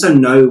 also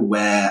know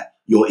where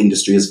your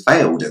industry has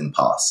failed in the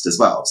past as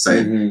well. So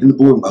in the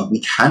ballroom world, we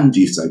can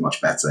do so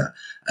much better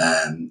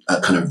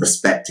at kind of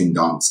respecting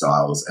dance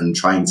styles and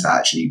trying to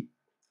actually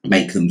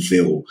make them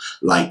feel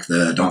like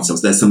the dance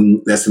styles. There's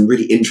some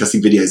really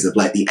interesting videos of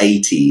like the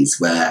 80s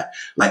where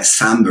like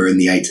samba in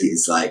the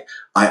 80s, like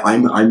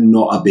I'm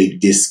not a big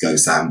disco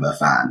samba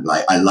fan.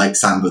 Like I like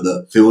samba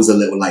that feels a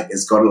little like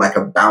it's got like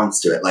a bounce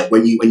to it. Like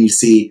when you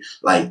see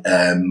like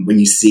when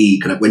you see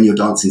kind of when you're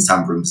dancing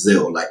samba in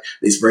Brazil, like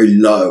it's very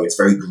low, it's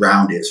very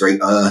grounded, it's very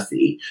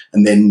earthy,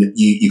 and then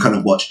you kind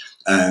of watch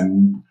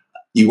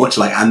you watch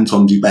like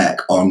Anton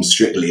Dubek on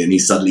Strictly and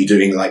he's suddenly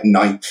doing like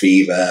Night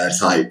Fever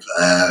type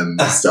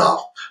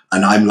stuff.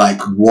 And I'm like,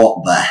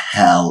 what the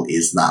hell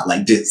is that?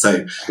 Like,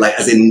 so like,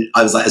 as in,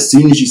 I was like, as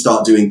soon as you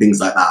start doing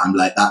things like that, I'm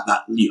like,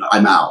 that, you know,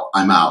 I'm out.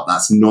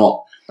 That's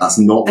not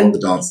what the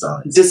dance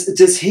style is.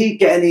 Does he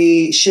get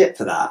any shit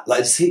for that?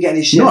 Like, does he get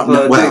any shit for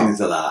doing things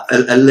like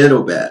that? A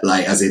little bit,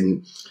 like, as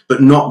in,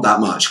 but not that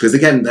much. Because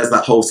again, there's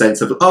that whole sense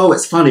of, oh,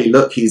 it's funny.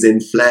 Look, he's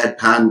in flared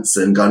pants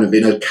and kind of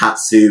in a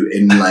catsuit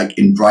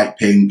in bright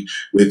pink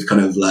with kind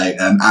of like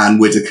Anne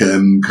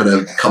Widdecombe kind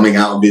of coming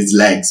out of his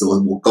legs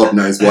or God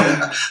knows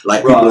what.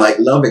 Like people like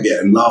loving it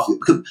and laughing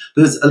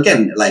because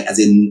again, like as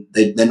in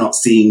they're not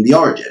seeing the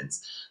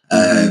origins.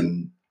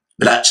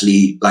 But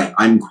actually, like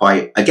I'm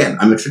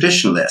a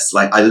traditionalist.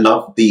 Like I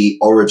love the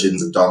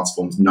origins of dance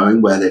forms,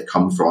 knowing where they've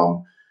come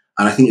from,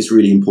 and I think it's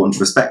really important to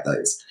respect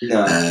those.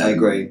 No, I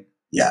agree.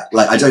 Yeah,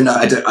 like I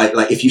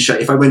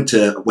if I went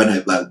to when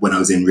I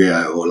was in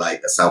Rio or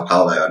like Sao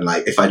Paulo, and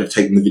like if I'd have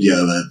taken the video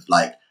of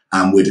like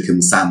Anne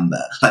Widdecombe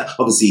samba, like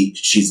obviously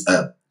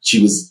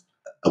she was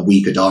a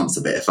weaker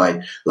dancer, but if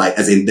I like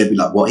as in they'd be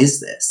like, what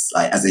is this?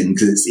 Like as in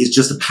because it's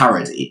just a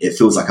parody. It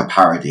feels like a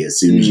parody as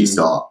soon as you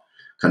start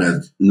kind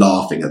of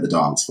laughing at the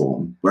dance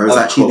form. Whereas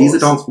actually these are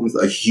dance forms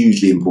that are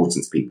hugely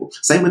important to people.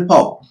 Same with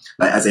pop,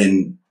 like as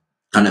in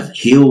kind of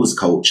heels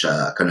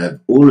culture, kind of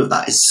all of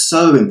that is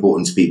so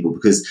important to people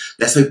because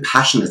they're so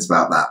passionate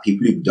about that.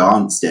 People who've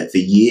danced it for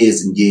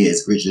years and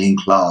years, originally in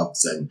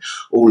clubs and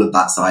all of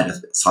that side of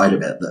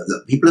it,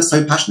 that people are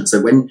so passionate.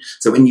 So when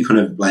you kind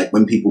of like,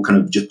 when people kind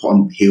of just put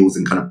on heels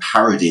and kind of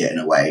parody it in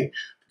a way,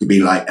 to be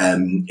like,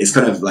 it's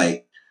kind of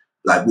like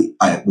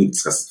we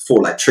discussed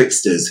before, like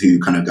tricksters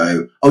who kind of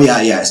go, oh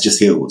yeah, it's just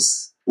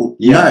heels. Well,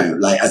 no,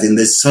 like as in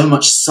there's so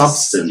much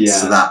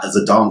substance to that as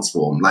a dance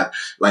form.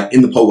 Like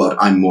in the pole world,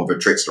 I'm more of a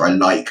trickster. I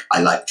like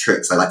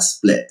tricks. I like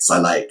splits. I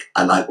like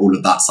all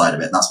of that side of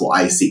it. That's what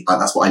I see.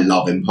 That's what I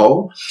love in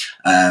pole.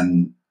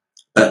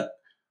 But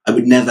I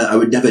would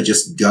never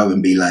just go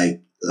and be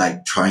like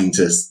trying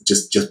to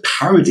just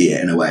parody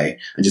it in a way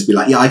and just be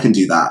like, yeah, I can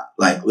do that.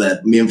 Like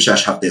me and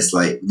Vishesh have this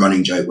like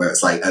running joke where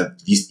it's like,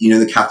 you know,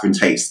 the Catherine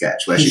Tate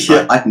sketch where she's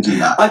like, I can do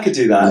that. I could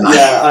do that. Like,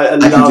 I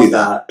love can do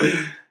that.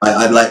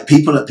 I like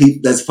people,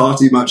 there's far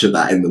too much of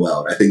that in the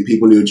world. I think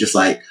people who are just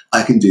like,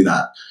 I can do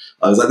that.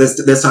 I was like,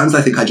 there's times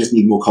I think I just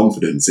need more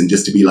confidence and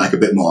just to be like a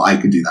bit more, I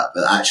can do that.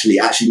 But actually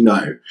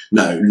no,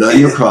 learn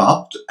your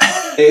craft.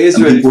 It is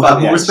and really people funny,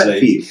 have more respect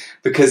for you.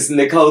 Because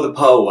Nicole the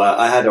Pole,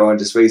 I had her on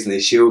just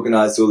recently, she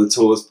organised all the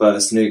tours for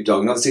Snoop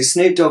Dogg. And obviously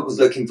Snoop Dogg was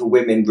looking for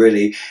women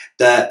really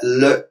that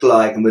looked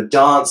like and were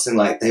dancing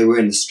like they were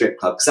in a strip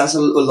club. Because that's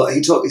a lot,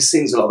 he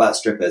sings a lot about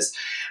strippers.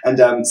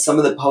 And some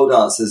of the pole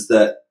dancers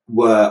that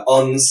were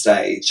on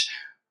stage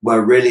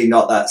were really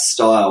not that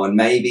style, and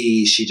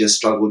maybe she just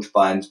struggled to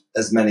find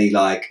as many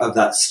like of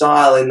that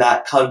style in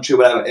that country,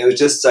 whatever. It was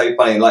just so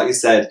funny. Like you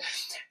said,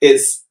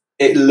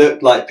 it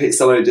looked like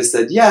someone who just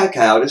said, yeah,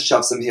 okay, I'll just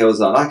shove some heels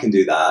on, I can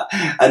do that.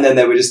 And then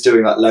they were just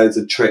doing like loads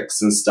of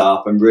tricks and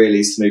stuff, and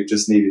really Snoop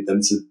just needed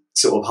them to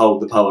sort of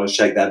hold the pole and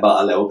shake their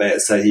butt a little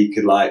bit so he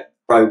could like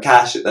throw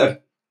cash at them.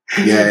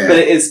 Yeah. But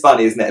it is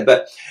funny, isn't it?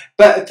 But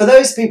for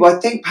those people, I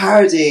think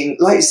parodying,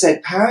 like you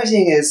said,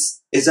 parodying is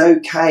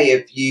okay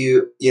if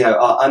you know,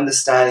 are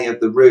understanding of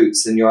the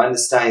roots and you're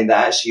understanding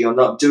that actually you're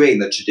not doing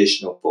the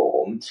traditional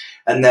form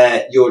and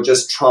that you're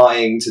just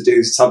trying to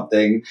do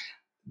something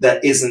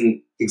that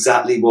isn't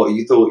exactly what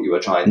you thought you were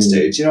trying to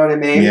do. Do you know what I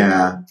mean?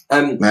 Yeah.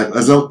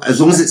 As long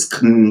as it's,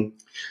 I'm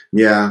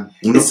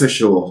not so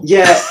sure.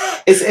 Yeah.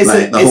 It's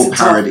like the whole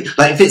parody.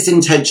 Like if it's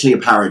intentionally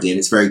a parody and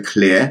it's very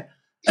clear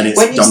and it's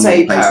when you done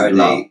say with a place of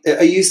love. parody,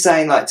 are you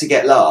saying like to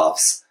get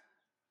laughs?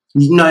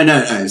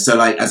 No. So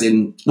like, as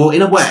in, well,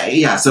 in a way,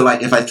 yeah. So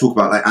like, if I talk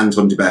about like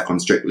Anton Dubek on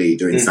Strictly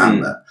doing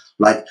samba,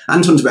 like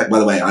Anton Dubek, by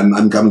the way,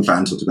 I'm coming for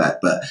Anton Dubek,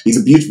 but he's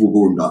a beautiful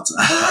ballroom dancer.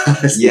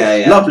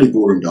 yeah. Lovely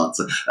ballroom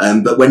dancer.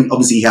 But when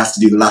obviously he has to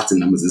do the Latin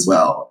numbers as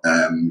well.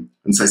 And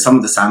so some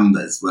of the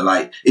sambas were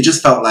like, it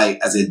just felt like,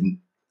 as in,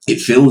 it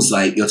feels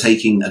like you're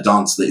taking a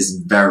dance that is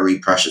very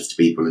precious to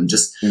people and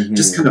just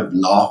kind of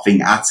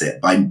laughing at it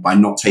by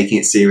not taking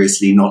it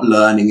seriously, not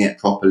learning it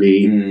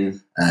properly.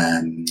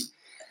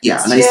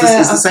 Yeah, and it's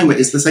the same.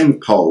 It's the same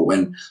with pole.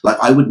 When like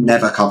I would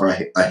never cover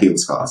a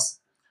heels class,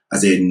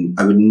 as in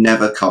I would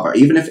never cover,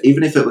 even if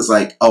it was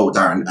like, oh,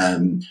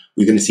 Darren,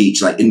 we're going to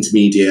teach like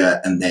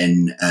intermediate, and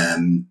then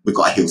we've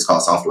got a heels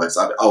class afterwards.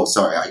 Oh,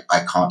 sorry,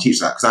 I can't teach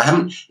that because I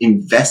haven't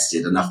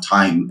invested enough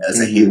time as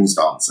a heels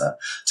dancer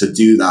to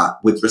do that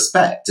with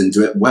respect and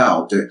do it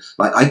well.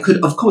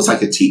 Of course, I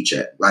could teach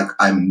it like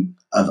and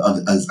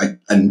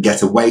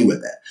get away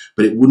with it,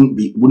 but it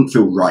wouldn't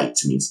feel right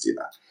to me to do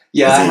that.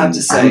 Yeah, I have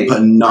to say, I haven't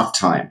put enough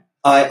time.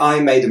 I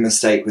made a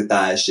mistake with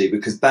that actually,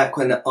 because back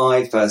when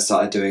I first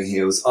started doing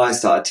heels, I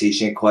started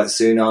teaching it quite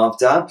soon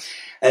after.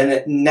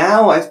 And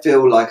now I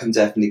feel like I'm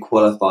definitely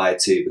qualified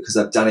to, because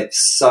I've done it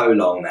so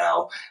long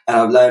now. And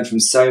I've learned from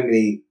so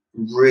many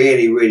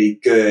really, really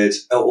good,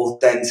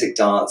 authentic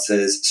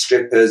dancers,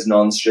 strippers,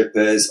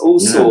 non-strippers, all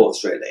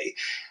sorts really.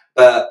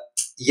 But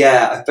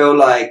yeah, I feel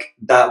like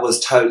that was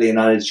totally an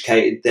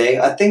uneducated thing.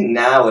 I think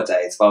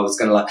nowadays, if I was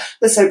going to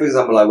let's say, for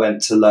example, I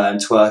went to learn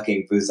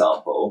twerking, for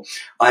example,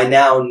 I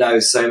now know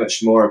so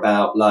much more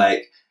about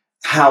like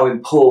how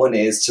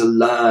important it is to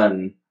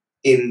learn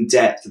in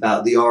depth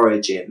about the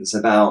origins,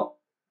 about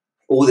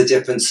all the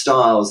different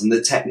styles and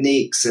the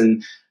techniques,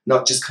 and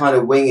not just kind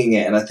of winging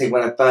it. And I think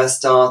when I first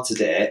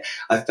started it,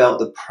 I felt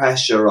the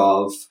pressure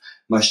of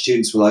my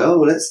students were like, oh,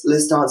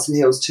 let's dance in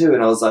heels too.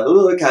 And I was like,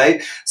 oh, okay.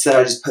 So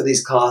I just put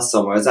these classes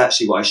on, whereas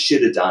actually what I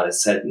should have done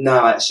is said,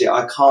 no, actually,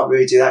 I can't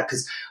really do that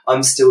because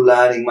I'm still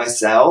learning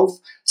myself.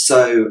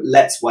 So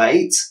let's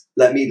wait.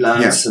 Let me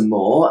learn some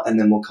more, and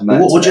then we'll come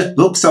back. Or just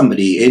book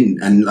somebody in,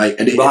 and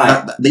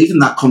even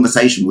that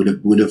conversation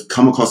would have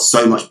come across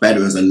so much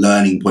better as a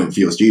learning point for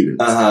your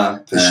students.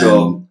 For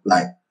sure.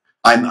 Like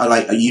I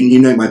like you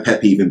know my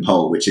pet peeve in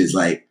pole, which is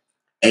like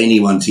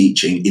anyone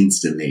teaching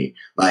instantly.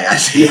 Like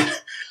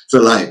so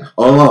like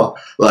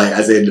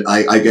as in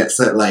I get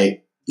so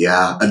like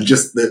and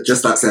just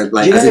that said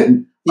like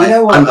the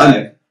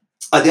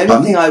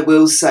only thing I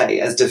will say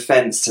as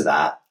defense to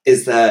that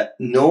is that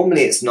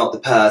normally it's not the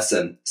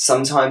person.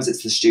 Sometimes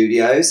it's the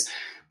studios,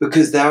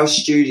 because there are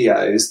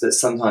studios that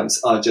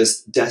sometimes are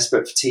just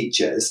desperate for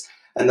teachers,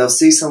 and they'll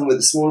see someone with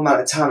a small amount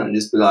of talent and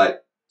just be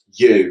like,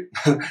 you're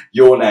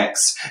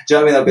next. Do you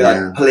know what I mean? They'll be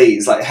like,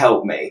 please, like,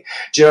 help me.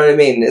 Do you know what I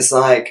mean? It's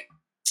like,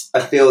 I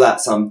feel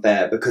that's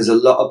unfair, because a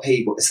lot of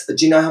people,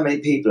 do you know how many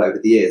people over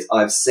the years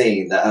I've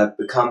seen that have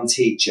become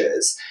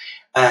teachers,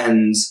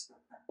 and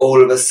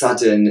all of a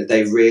sudden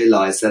they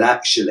realise that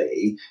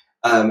actually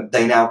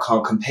they now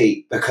can't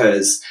compete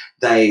because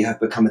they have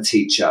become a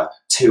teacher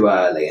too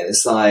early. And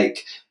it's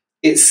like,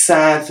 it's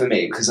sad for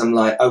me, because I'm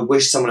like, I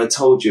wish someone had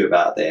told you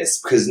about this,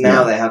 because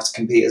now they have to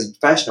compete as a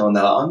professional, and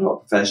they're like, I'm not a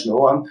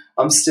professional,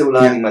 I'm still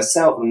learning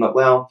myself. And I'm like,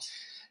 well,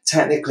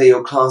 technically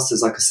your class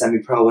is like a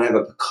semi-pro or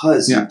whatever,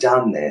 because you've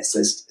done this.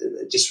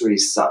 It just really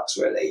sucks,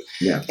 really.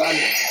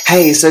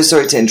 Hey, so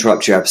sorry to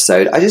interrupt your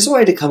episode. I just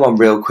wanted to come on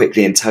real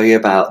quickly and tell you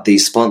about the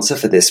sponsor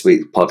for this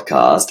week's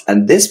podcast.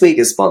 And this week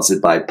is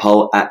sponsored by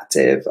Pole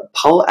Active.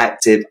 Pole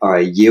Active are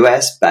a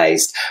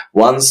US-based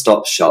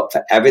one-stop shop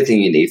for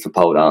everything you need for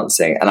pole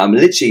dancing. And I'm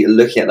literally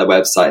looking at their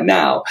website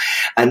now.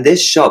 And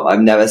this shop,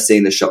 I've never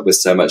seen a shop with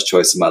so much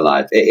choice in my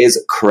life. It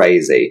is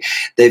crazy.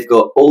 They've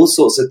got all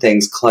sorts of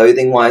things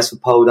clothing-wise for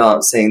pole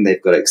dancing.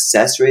 They've got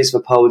accessories for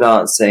pole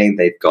dancing.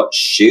 They've got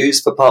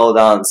shoes for pole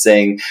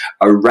dancing,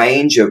 a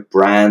range of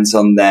brands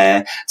on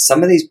there.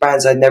 Some of these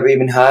brands I'd never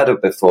even heard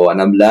of before,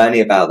 and I'm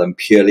learning about them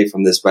purely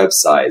from this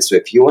website. So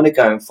if you want to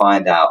go and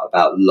find out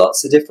about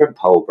lots of different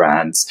pole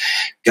brands,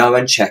 go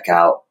and check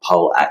out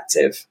Pole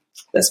Active.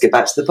 Let's get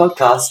back to the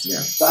podcast.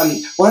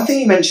 One thing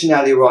you mentioned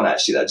earlier on,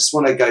 actually, that I just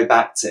want to go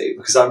back to,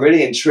 because I'm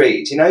really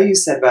intrigued. You know, you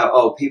said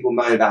about, people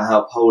moan about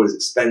how pole is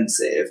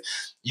expensive.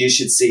 You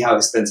should see how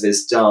expensive it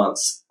is to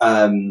dance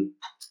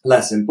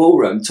lesson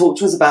ballroom. Talk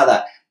to us about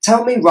that.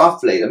 Tell me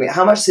roughly, I mean,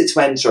 how much is it to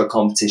enter a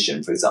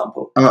competition, for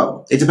example?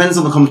 Oh, it depends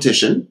on the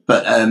competition.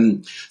 But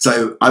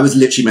so I was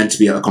literally meant to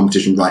be at a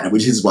competition right now,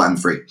 which is why I'm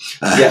free.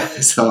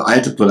 So I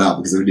had to pull out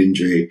because of an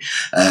injury.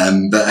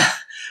 The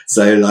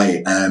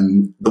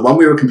one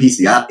we were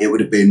competing at, it would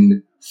have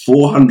been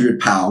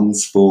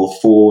 £400 for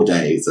 4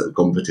 days at the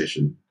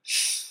competition.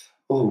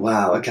 Oh,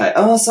 wow. Okay.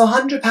 Oh, so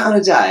 £100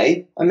 a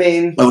day. I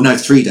mean... Oh, no,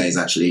 3 days,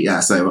 actually. Yeah,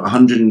 so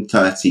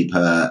 130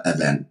 per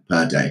event,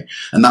 per day.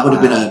 And that would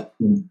have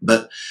been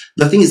But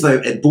the thing is,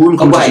 though, ballroom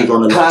competitions are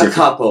on a lot different. Per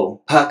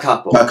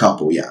couple. Per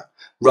couple, yeah.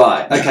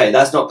 Right. Okay,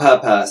 that's not per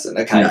person.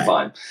 Okay,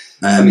 fine.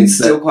 I mean,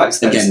 still quite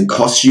expensive. Again,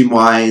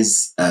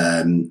 costume-wise,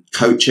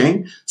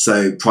 coaching.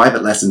 So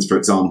private lessons, for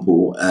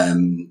example,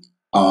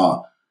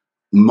 are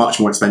much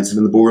more expensive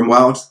in the ballroom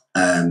world.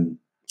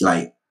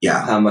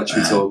 How much are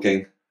we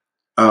talking?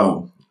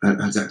 Oh,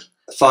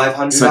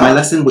 500. So my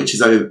lesson, which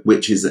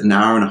is an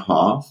hour and a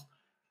half,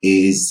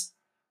 is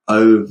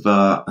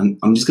over. And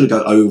I'm just going to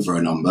go over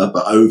a number,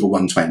 but over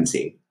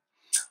 120.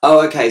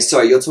 Oh, okay.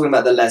 Sorry, you're talking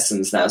about the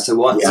lessons now. So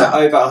what? So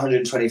over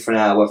 120 for an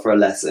hour for a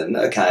lesson.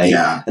 Okay.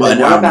 Yeah. And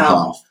then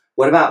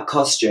what about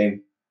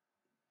costume?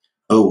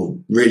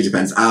 Oh, really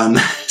depends.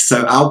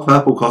 So our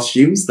purple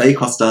costumes, they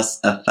cost us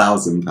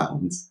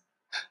 £1,000.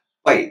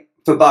 Wait,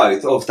 For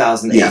both, or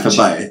 1,000 each? Yeah, for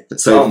both.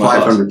 So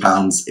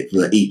 £500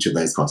 for each of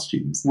those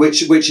costumes.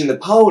 Which in the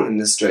pole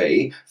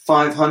industry,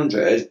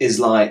 500 is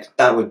like,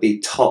 that would be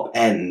top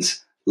end,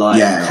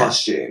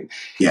 costume.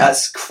 Yeah.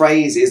 That's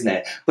crazy, isn't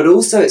it? But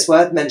also it's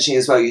worth mentioning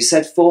as well, you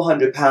said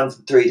 £400 for a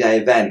 3-day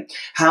event.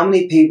 How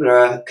many people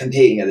are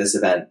competing at this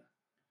event?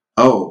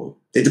 Oh,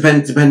 it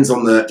depends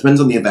on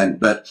the event.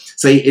 But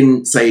say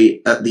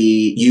at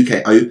the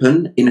UK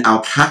Open, in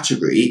our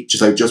category,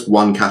 just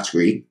one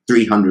category,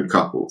 300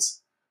 couples.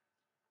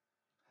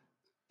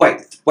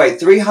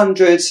 Wait,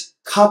 300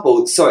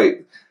 couples,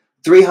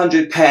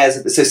 300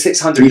 pairs, so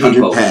 600 300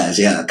 people. pairs,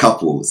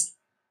 couples.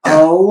 Yeah.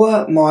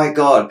 Oh my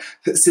God.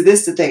 So this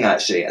is the thing,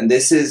 actually, and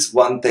this is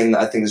one thing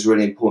that I think is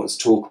really important to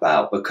talk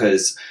about,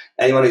 because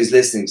anyone who's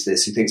listening to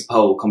this who thinks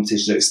pole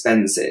competitions are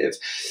expensive,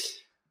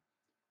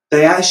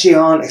 they actually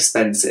aren't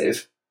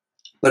expensive.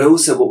 But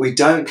also what we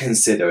don't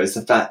consider is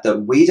the fact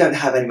that we don't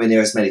have anywhere near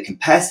as many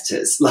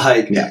competitors.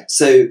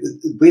 So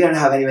we don't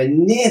have anywhere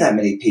near that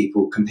many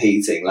people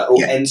competing,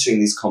 entering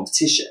these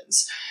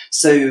competitions.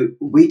 So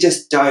we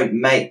just don't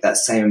make that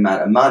same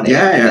amount of money.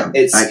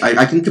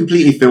 I can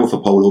completely feel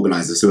for pole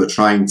organisers who are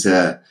trying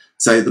to.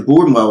 So the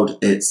ballroom world,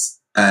 it's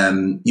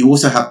you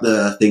also have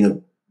the thing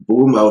of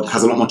ballroom world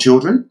has a lot more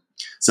children.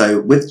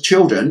 So with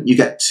children, you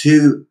get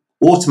 2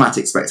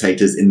 automatic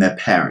spectators in their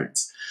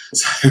parents.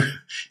 So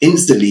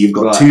instantly you've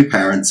got 2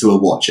 parents who are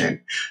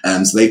watching.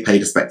 So they've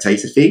paid a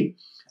spectator fee.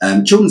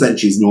 Children's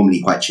entry is normally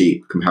quite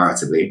cheap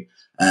comparatively.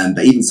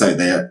 But even so,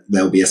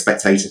 there'll be a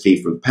spectator fee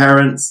for the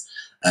parents,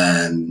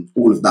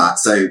 all of that.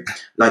 So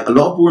like a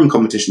lot of ballroom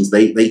competitions,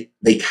 they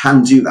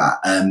can do that.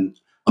 And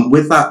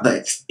with that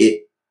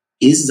it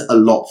is a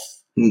lot,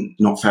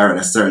 not fairer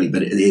necessarily,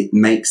 but it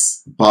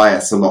makes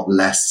bias a lot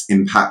less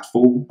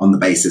impactful on the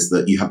basis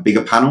that you have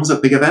bigger panels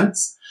at big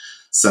events.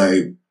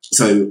 So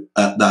there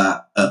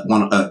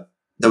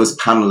was a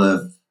panel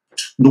of,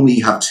 normally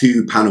you have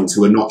 2 panels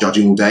who are not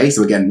judging all day.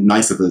 So again,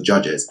 nicer for the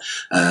judges.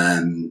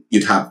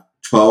 You'd have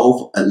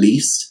 12 at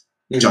least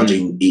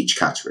judging each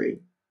category.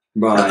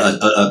 Right.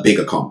 A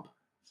bigger comp,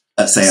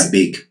 say a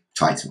big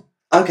title.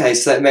 Okay,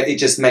 so it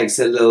just makes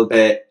it a little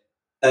bit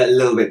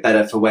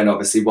better for when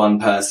obviously one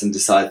person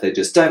decides they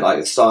just don't like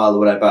your style or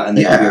whatever, and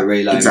they give you a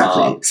really low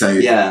mark. So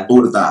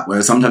all of that.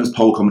 Whereas sometimes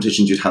pole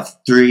competitions you'd have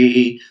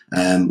 3,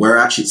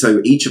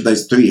 so each of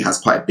those 3 has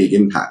quite a big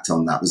impact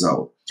on that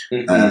result.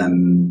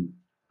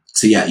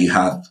 So you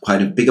have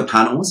quite a bigger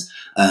panels.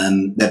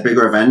 They're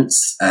bigger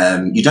events.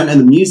 You don't know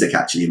the music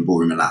actually in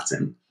ballroom and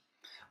Latin.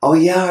 Oh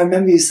yeah, I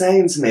remember you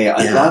saying to me.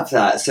 I love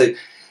that. So,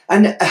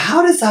 and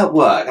how does that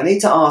work? I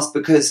need to ask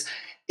because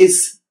I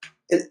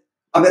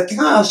think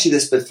I asked you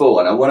this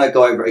before, and I want to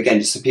go over it again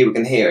just so people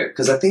can hear it,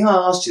 because I think I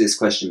asked you this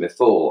question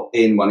before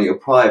in one of your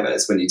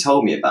privates when you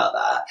told me about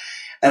that.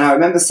 And I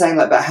remember saying,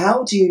 but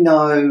how do you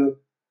know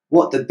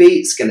what the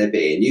beat's going to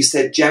be? And you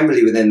said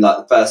generally within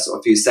the first sort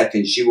of few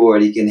seconds, you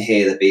already can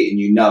hear the beat and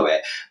you know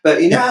it.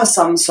 But you know how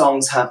some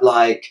songs have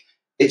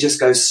it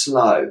just goes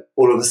slow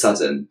all of a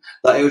sudden.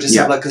 It will just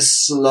have a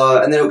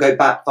slow, and then it'll go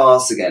back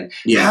fast again.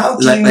 Yeah. How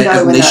do you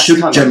know when they that's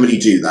shouldn't generally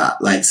do that.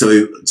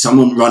 So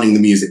someone running the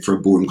music for a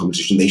ballroom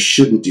competition, they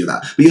shouldn't do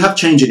that. But you have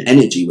change in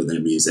energy within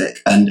the music.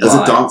 And as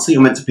a dancer,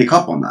 you're meant to pick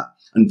up on that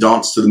and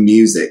dance to the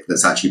music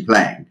that's actually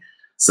playing.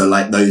 So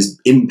those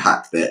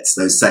impact bits,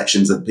 those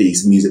sections of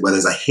piece of music where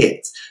there's a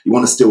hit, you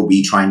want to still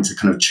be trying to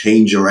kind of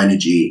change your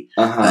energy.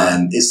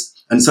 And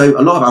so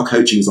a lot of our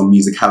coaching is on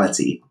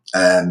musicality.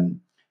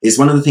 It's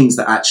one of the things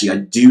that actually I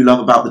do love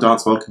about the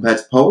dance world compared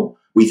to pole.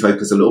 We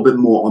focus a little bit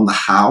more on the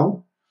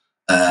how.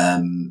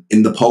 In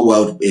the pole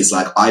world, it's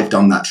I've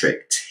done that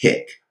trick,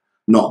 tick.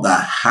 Not the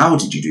how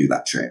did you do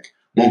that trick?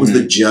 What was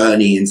the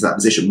journey into that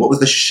position? What was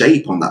the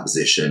shape on that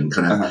position?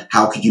 Kind of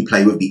how could you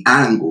play with the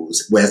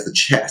angles? Where's the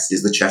chest?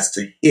 Is the chest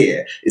to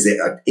here? Is it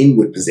an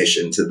inward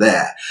position to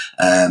there?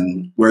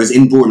 Whereas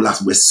in ballroom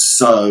Latin, we're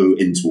so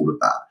into all of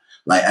that.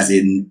 As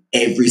in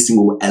every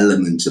single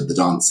element of the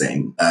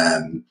dancing.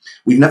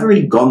 We've never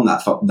really gone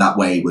that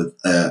way with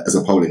as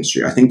a pole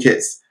industry. I think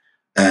it's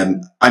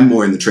I'm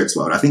more in the tricks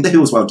world. I think the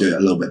heels world do it a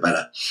little bit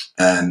better.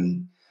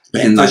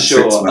 But in for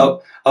sure.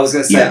 World, I was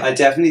going to say, I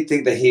definitely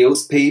think the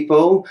heels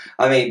people,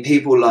 I'm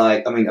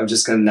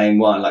just going to name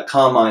one,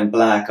 Carmine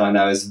Black, I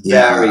know is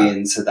very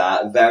into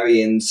that,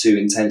 very into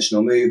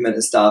intentional movement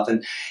and stuff.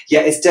 And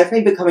it's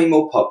definitely becoming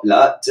more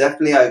popular.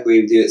 Definitely, I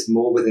agree with you. It's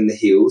more within the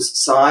heels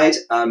side.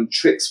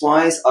 Tricks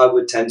wise, I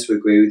would tend to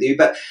agree with you.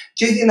 But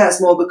do you think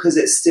that's more because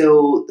it's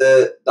still,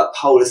 that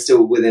pole is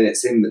still within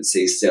its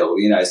infancy still,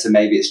 so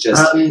maybe it's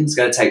just, it's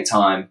going to take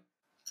time?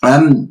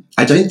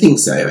 I don't think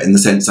so, in the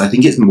sense, I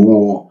think it's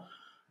more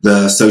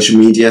the social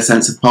media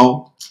sense of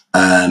pole.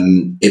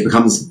 It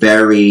becomes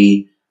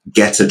very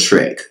get a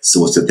trick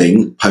sort of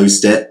thing,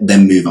 post it,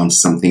 then move on to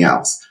something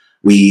else.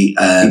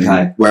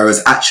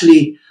 Whereas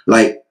actually,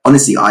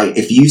 honestly,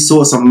 if you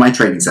saw some of my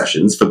training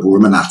sessions for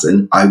ballroom and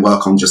Latin, I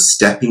work on just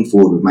stepping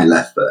forward with my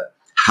left foot,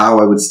 how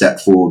I would step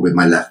forward with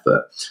my left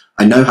foot.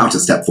 I know how to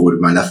step forward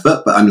with my left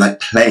foot, but I'm like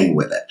playing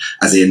with it.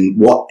 As in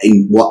what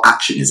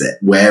action is it?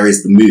 Where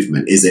is the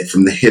movement? Is it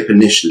from the hip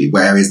initially?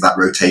 Where is that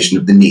rotation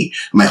of the knee?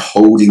 Am I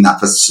holding that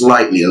for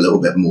slightly a little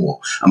bit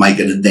more? Am I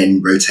going to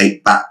then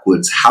rotate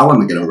backwards? How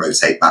am I going to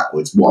rotate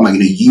backwards? What am I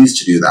going to use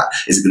to do that?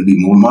 Is it going to be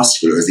more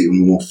muscular? Is it going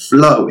to be more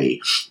flowy?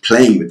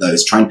 Playing with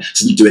those, trying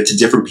to do it to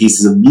different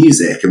pieces of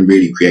music and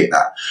really create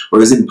that.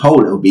 Whereas in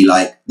pole, it'll be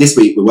like, this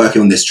week we're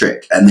working on this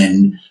trick, and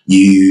then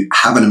you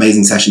have an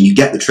amazing session, you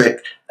get the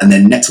trick, and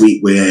then next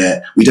week we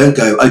don't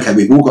go, okay,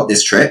 we've all got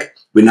this trick,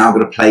 we're now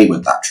going to play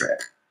with that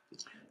trick.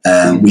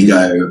 We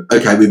go,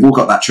 okay, we've all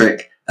got that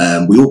trick,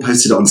 we all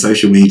posted it on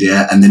social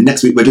media, and then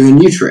next week we're doing a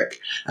new trick.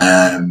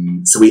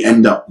 So we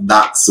end up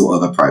that sort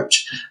of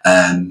approach.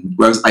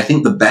 Whereas I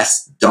think the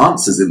best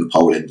dancers in the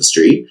pole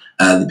industry,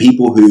 the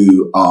people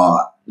who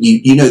are,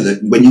 you know that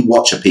when you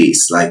watch a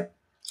piece, like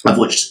I've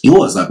watched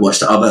yours, I've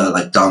watched other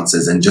like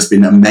dancers and just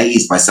been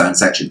amazed by certain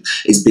sections.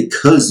 It's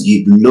because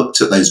you've looked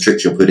at those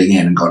tricks you're putting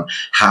in and gone,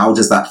 how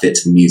does that fit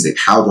to the music?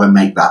 How do I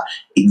make that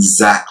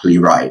exactly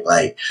right?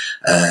 Like,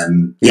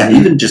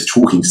 even just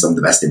talking to some of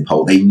the best in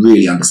pole, they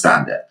really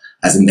understand it,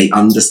 as in they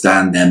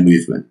understand their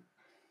movement.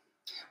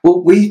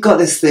 Well, we've got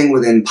this thing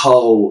within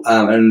pole,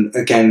 and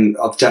again,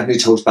 I've definitely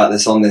talked about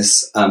this on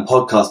this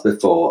podcast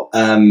before.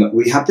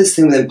 We have this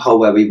thing within pole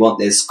where we want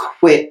this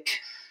quick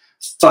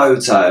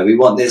photo. We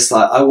want this,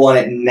 like, I want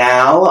it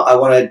now. I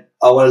want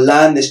to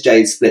learn this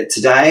jade split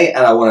today,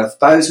 and I want a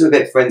photo of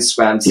it for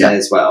Instagram today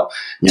as well.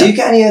 Do you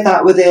get any of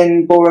that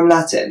within ballroom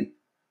Latin?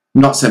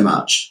 Not so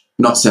much.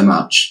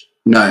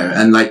 No.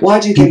 And like, why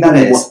do you think that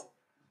is?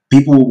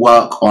 People will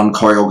work on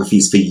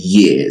choreographies for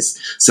years.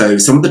 So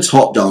some of the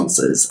top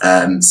dancers,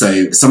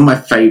 so some of my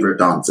favorite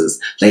dancers,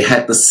 they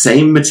had the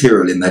same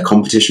material in their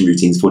competition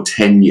routines for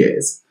 10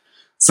 years.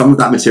 Some of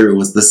that material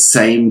was the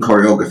same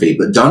choreography,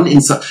 but done in,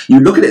 you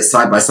look at it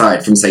side by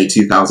side from say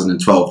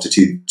 2012 to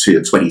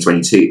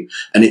 2022,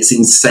 and it's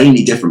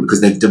insanely different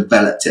because they've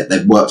developed it.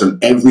 They've worked on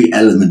every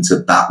element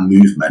of that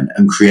movement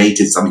and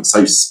created something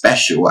so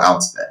special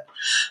out of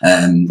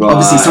it.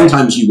 Obviously,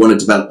 sometimes you want to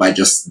develop by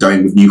just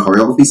going with new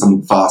choreography,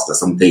 something faster,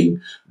 something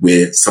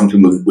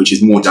which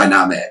is more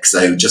dynamic.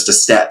 So just a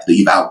step that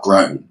you've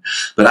outgrown,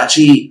 but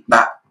actually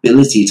that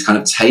ability to kind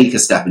of take a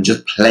step and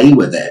just play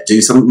with it,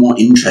 do something more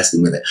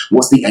interesting with it.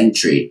 What's the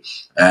entry?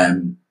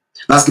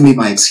 That's going to be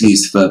my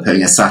excuse for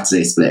putting a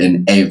Saturday split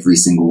in every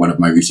single one of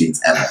my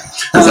routines ever.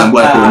 Because I'm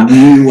working on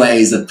new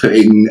ways of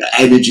putting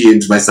energy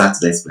into my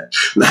Saturday split.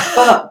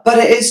 but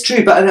it is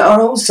true. But and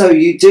also,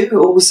 you do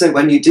also,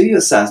 when you do your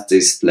Saturday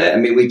split, I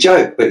mean, we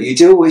joke, but you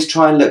do always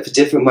try and look for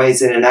different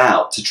ways in and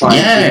out to try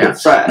and keep it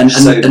fresh.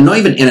 And not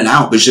even in and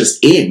out, but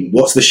just in.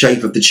 What's the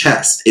shape of the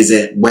chest?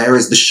 Where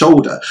is the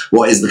shoulder?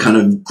 What is the kind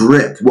of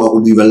grip? What are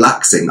we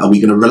relaxing? Are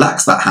we going to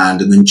relax that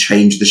hand and then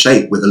change the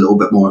shape with a little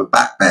bit more of a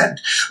back bend?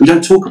 We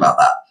don't talk about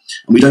that.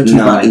 And we don't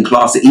talk about it in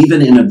class,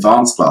 even in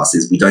advanced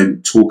classes, we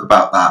don't talk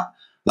about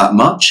that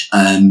much.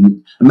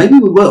 And maybe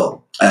we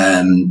will.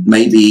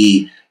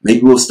 Maybe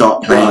we'll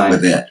start playing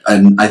with it.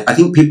 And I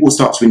think people will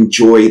start to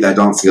enjoy their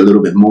dancing a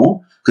little bit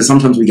more, because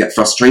sometimes we get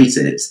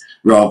frustrated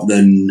rather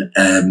than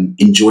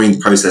enjoying the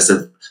process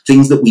of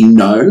things that we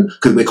know,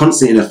 because we're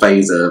constantly in a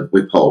phase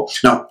with pole.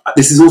 Now,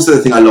 this is also the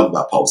thing I love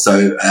about pole.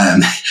 So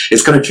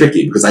it's kind of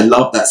tricky because I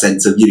love that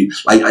sense of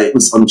it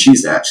was on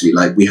Tuesday, actually,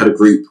 like we had a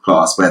group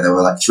class where there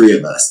were like 3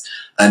 of us,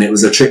 and it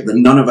was a trick that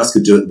none of us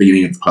could do at the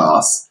beginning of the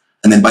class.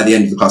 And then by the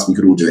end of the class, we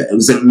could all do it. It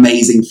was an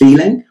amazing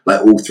feeling,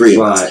 like all 3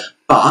 of us.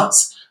 But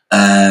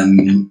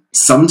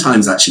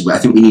sometimes actually, I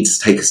think we need to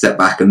take a step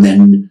back and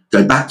then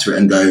go back to it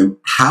and go,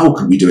 how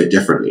could we do it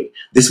differently?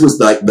 This was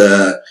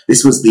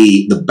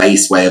the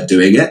base way of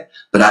doing it,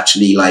 but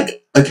actually,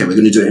 like, okay, we're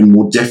going to do it in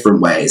more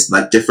different ways,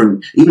 like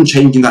different, even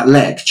changing that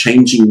leg,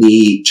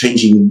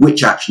 changing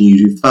which action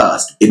you do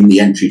first in the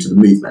entry to the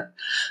movement.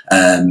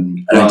 I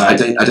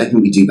don't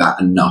think we do that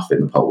enough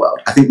in the pole world.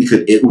 I think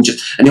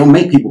it'll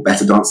make people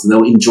better dancers, and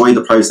they'll enjoy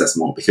the process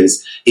more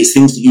because it's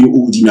things that you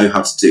already know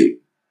how to do.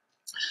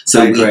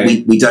 So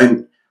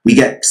we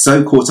get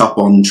so caught up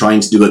on trying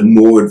to do a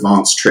more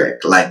advanced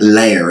trick, like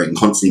layering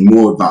constantly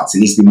more advanced. It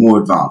needs to be more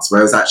advanced.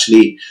 Whereas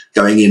actually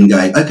going in and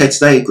going, okay,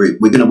 today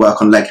group, we're going to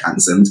work on leg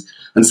hangs.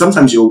 And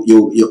sometimes you'll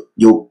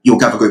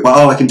gather a group,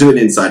 well, I can do an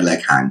inside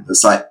leg hang.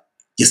 It's like,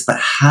 yes, but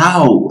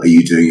how are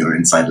you doing your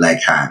inside leg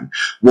hang?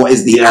 What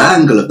is the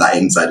angle of that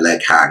inside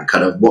leg hang?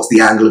 Kind of, what's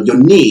the angle of your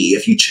knee?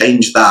 If you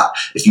change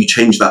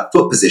that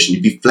foot position,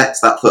 if you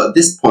flex that foot at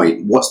this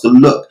point, what's the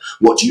look?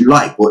 What do you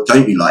like? What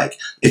don't you like?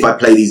 If I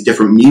play these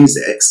different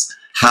musics,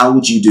 how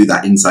would you do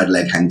that inside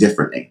leg hang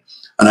differently?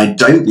 And I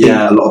don't think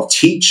a lot of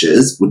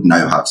teachers would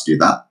know how to do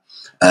that,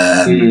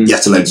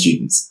 yet alone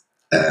students.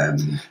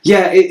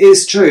 It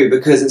is true,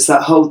 because it's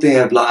that whole thing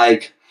of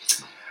like,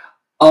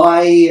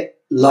 I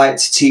like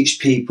to teach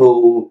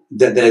people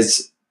that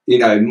there's,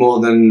 more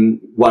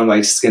than one way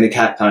to skin a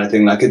cat kind of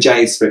thing. Like a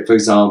J split, for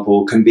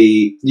example,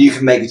 you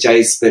can make a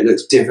J split look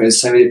different in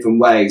so many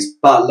different ways.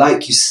 But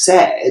like you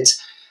said,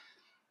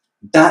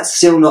 that's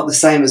still not the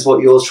same as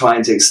what you're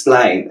trying to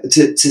explain.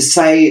 To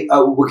say,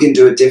 oh, we can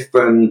do a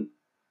different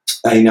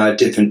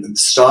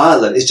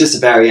style, it's just a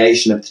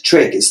variation of the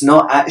trick. It's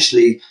not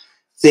actually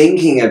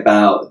thinking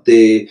about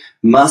the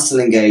muscle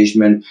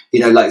engagement,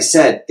 like you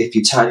said, if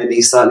you turn your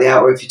knee slightly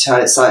out or if you turn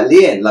it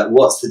slightly in, like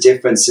what's the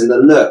difference in the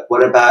look?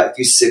 What about if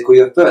you sickle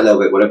your foot a little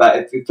bit? What about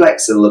if you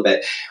flex a little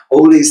bit?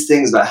 All these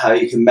things about how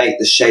you can make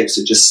the shapes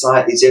are just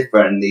slightly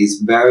different, and these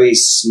very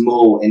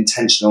small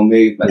intentional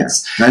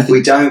movements.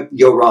 Yeah.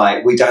 You're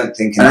right, we don't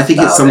think enough. And I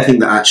think it's something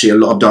that actually a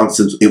lot of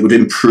dancers, it would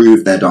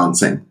improve their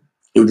dancing.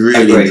 It would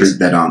really improve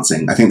their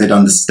dancing. I think they'd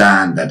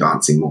understand their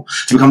dancing more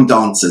to become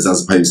dancers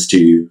as opposed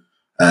to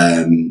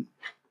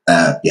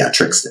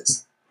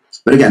tricksters.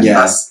 But again,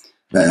 that's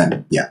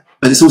but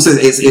it's also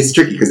it's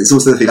tricky because it's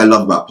also the thing I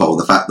love about pole,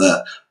 the fact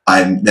that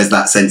there's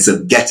that sense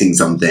of getting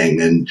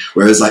something, and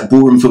whereas like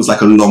ballroom feels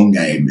like a long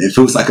game. It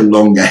feels like a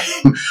long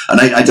game,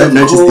 and I don't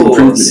notice the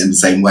improvement in the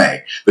same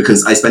way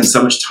because I spend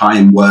so much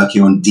time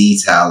working on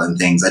detail and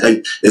things.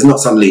 There's not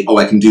suddenly,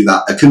 I can do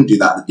that. I couldn't do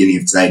that at the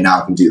beginning of today.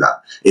 Now I can do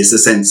that. It's a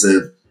sense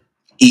of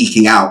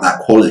eking out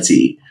that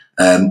quality.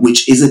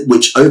 Which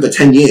over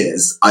 10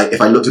 years, if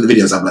I looked at the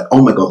videos, I'm like,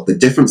 oh my God, the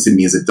difference in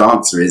me as a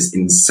dancer is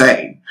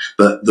insane.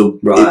 But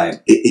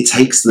it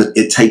takes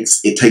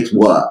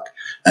work.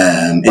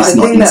 I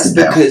think that's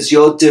because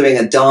you're doing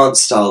a dance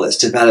style that's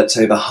developed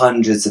over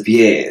hundreds of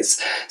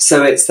years.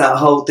 So it's that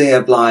whole thing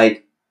of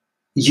like,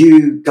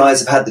 you guys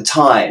have had the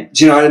time.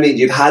 Do you know what I mean?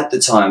 You've had the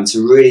time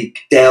to really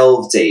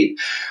delve deep.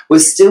 We're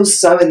still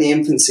so in the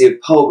infancy of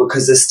pole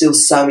because there's still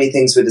so many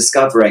things we're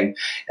discovering.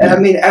 And I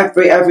mean,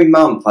 every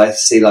month I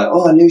see like,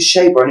 a new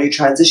shape or a new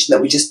transition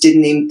that we just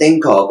didn't even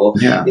think of. Or,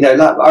 like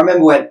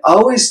I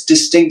always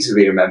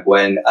distinctively remember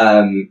when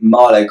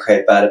Marlo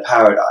created Bird of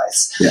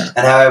Paradise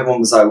and how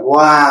everyone was like,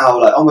 wow,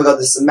 like, oh my God,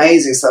 this is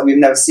amazing, something we've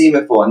never seen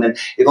before. And then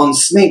Yvonne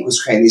Smink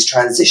was creating these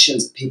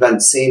transitions that people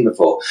hadn't seen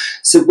before.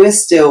 So we're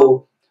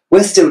still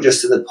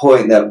just at the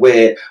point that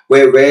we're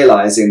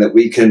realizing that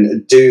we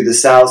can do the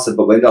salsa,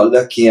 but we're not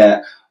looking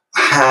at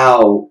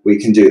how we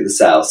can do the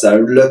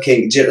salsa,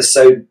 looking just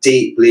so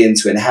deeply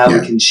into it and how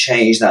we can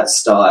change that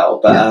style.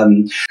 But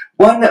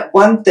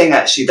one thing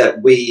actually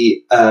that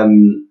we,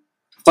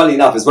 funnily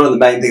enough, is one of the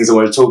main things I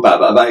want to talk about,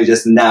 but I've only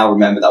just now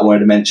remembered that I wanted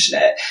to mention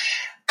it.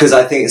 Because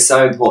I think it's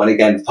so important,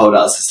 again, for pole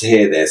dancers to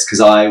hear this,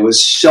 because I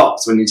was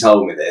shocked when you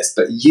told me this.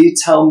 But you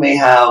told me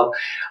how,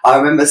 I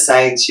remember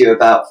saying to you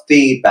about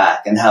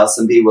feedback and how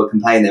some people were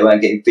complaining they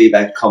weren't getting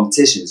feedback at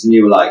competitions. And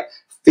you were like,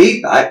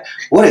 feedback?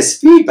 What is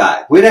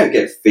feedback? We don't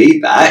get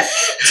feedback.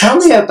 Tell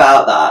me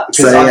about that.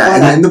 So,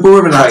 in the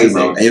ballroom and Latin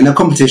role, in the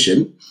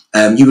competition,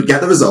 you would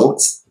get the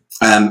results.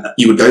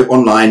 You would go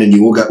online and we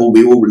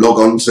all log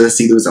on to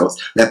see the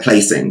results. Their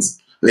placings,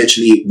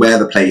 literally where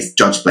the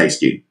judge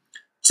placed you.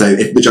 So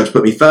if the judge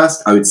put me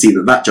first, I would see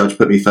that judge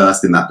put me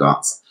first in that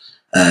dance.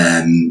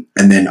 And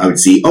then I would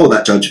see,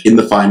 that judge in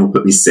the final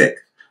put me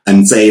sixth.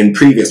 And say in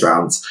previous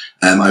rounds,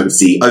 I would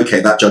see,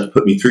 okay, that judge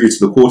put me through to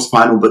the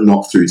quarterfinal, but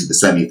not through to the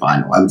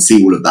semi-final. I would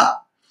see all of that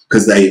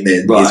because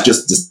it's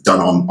just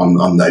done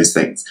on those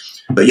things.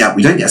 But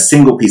we don't get a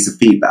single piece of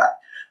feedback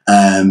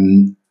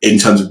in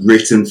terms of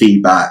written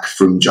feedback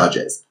from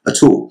judges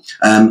at all.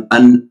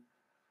 And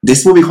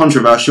this will be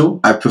controversial.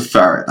 I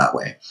prefer it that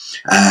way.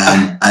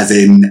 As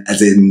in,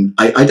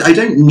 I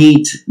don't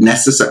need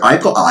necessarily,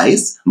 I've got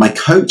eyes. My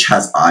coach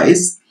has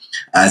eyes.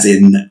 As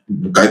in,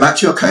 go back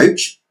to your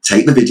coach,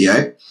 take the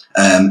video,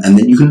 and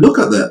then you can look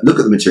at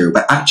the material.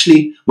 But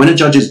actually, when a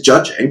judge is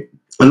judging,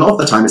 a lot of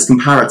the time it's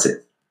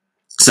comparative.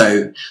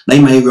 So they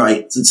may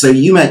write. So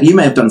you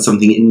may have done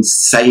something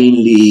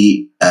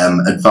insanely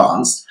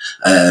advanced,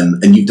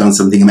 and you've done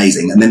something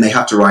amazing, and then they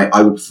have to write,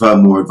 "I would prefer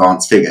more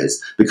advanced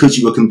figures," because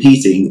you were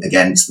competing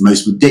against the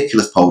most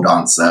ridiculous pole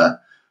dancer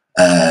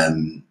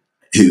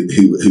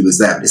who was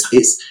there. But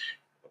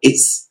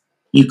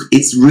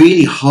it's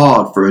really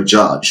hard for a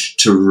judge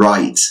to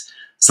write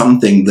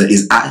something that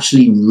is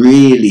actually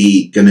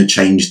really going to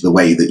change the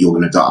way that you're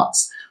going to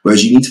dance.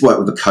 Whereas you need to work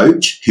with a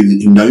coach who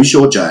knows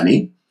your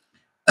journey.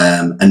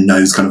 And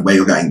knows kind of where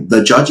you're going.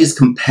 The judge is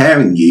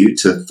comparing you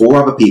to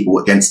 4 other people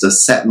against a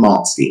set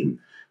mark scheme.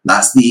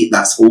 That's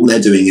all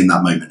they're doing in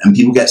that moment. And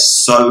people get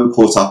so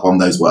caught up on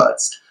those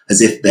words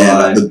as if they're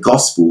like the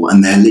gospel,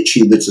 and they're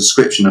literally the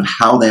description of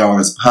how they are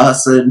as a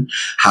person,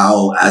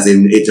 how, as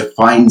in, it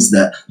defines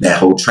their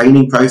whole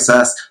training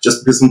process,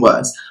 just because of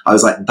words. I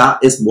was like, that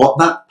is what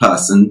that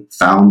person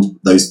found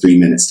those 3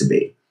 minutes to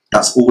be.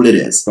 That's all it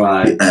is.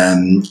 Right.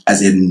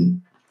 As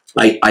in,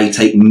 I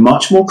take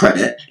much more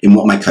credit in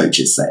what my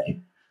coaches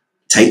say.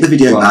 Take the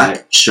video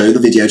back, show the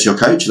video to your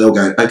coach. They'll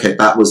go, okay,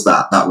 that was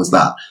that.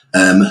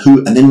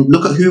 And then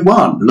look at who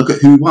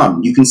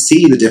won. You can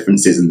see the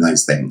differences in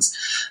those things.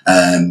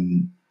 I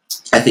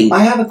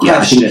have a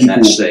question. I think people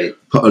actually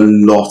put a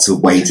lot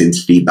of weight into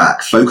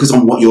feedback. Focus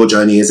on what your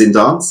journey is in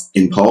dance,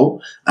 in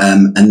pole,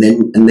 and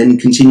then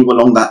continue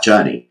along that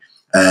journey.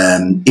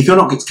 If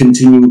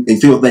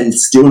you're then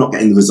still not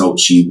getting the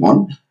results you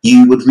want,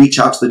 you would reach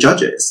out to the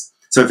judges.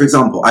 So, for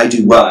example, I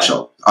do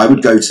workshops. I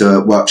would go to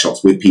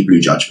workshops with people who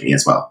judge me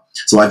as well.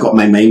 So I got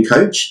my main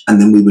coach, and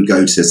then we would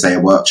go to, say, a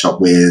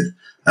workshop with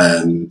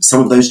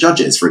some of those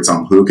judges, for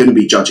example, who are going to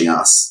be judging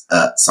us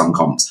at some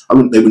comps.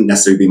 They wouldn't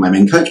necessarily be my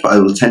main coach, but I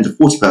will attend a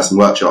 40-person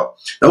workshop.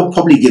 They'll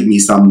probably give me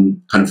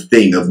some kind of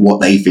thing of what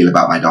they feel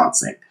about my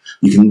dancing.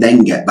 You can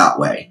then get that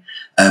way.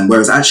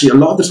 Whereas actually a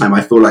lot of the time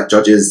I feel like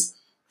judges,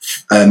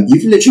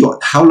 you've literally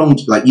got how long,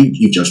 like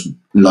you judge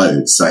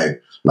loads. So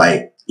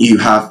like you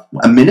have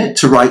a minute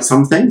to write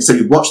something. So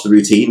you watch the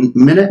routine,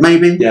 minute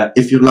maybe,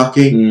 if you're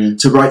lucky,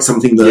 to write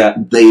something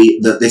that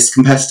that this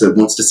competitor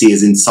wants to see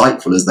as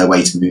insightful as their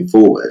way to move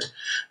forward.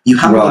 You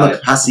haven't got the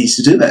capacity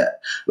to do it.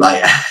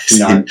 Like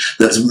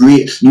that's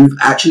real. You've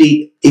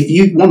actually, if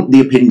you want the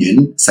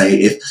opinion, say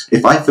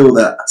if I feel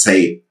that,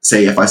 say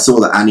if I saw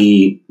that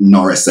Annie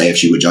Norris, say if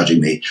she were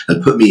judging me,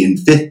 had put me in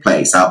 5th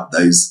place out of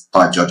those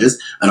 5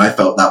 judges, and I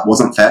felt that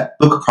wasn't fair,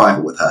 book a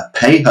private with her,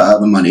 pay her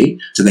the money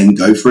to then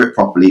go for it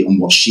properly on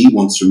what she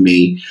wants from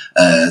me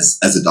as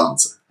a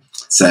dancer.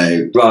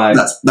 So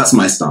that's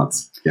my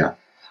stance. Yeah.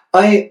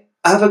 I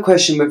have a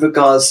question with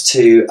regards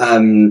to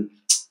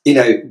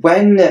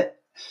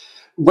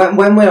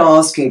when we're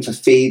asking for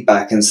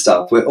feedback and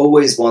stuff, we're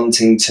always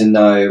wanting to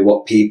know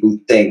what people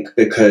think,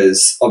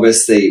 because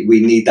obviously we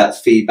need that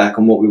feedback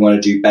on what we want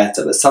to do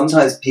better. But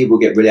sometimes people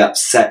get really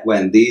upset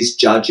when these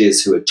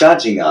judges who are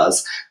judging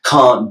us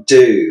can't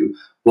do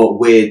what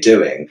we're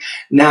doing.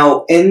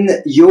 Now,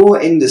 in your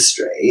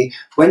industry,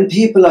 when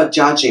people are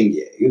judging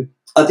you,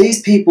 are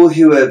these people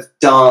who have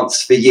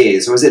danced for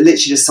years, or is it literally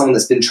just someone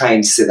that's been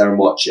trained to sit there and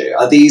watch you?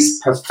 Are these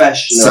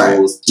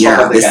professionals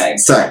top of the game?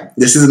 So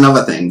this is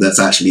another thing that's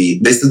actually,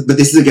 this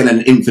is again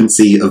an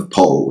infancy of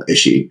pole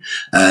issue.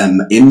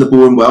 In the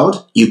ballroom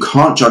world, you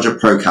can't judge a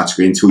pro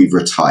category until you've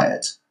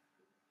retired.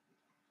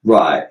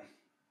 Right.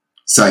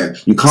 So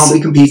you can't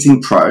be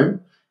competing pro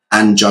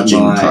and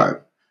judging pro.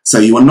 So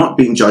you are not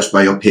being judged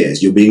by your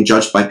peers. You're being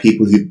judged by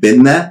people who've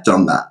been there,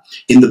 done that.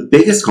 In the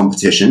biggest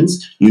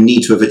competitions, you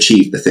need to have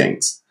achieved the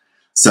things.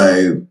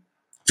 So,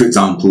 for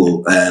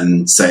example,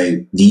 so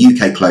the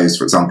UK closed,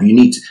 for example, you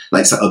need to,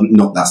 that's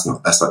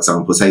not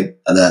example. Say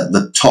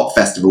the top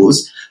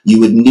festivals,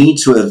 you would need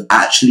to have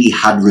actually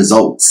had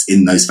results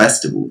in those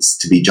festivals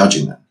to be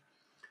judging them.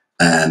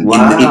 In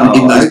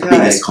those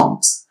biggest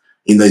comps.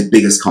 In those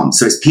biggest comps.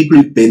 So it's people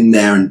who've been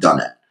there and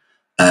done it.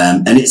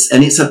 And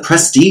it's a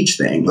prestige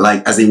thing.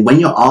 Like, as in, when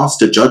you're asked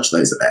to judge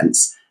those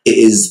events, it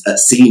is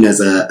seen as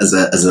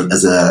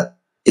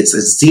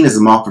it's seen as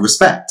a mark of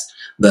respect.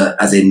 That,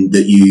 as in,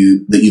 that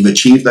you've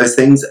achieved those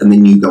things, and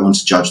then you go on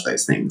to judge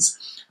those things.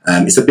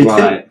 It's a big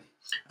thing.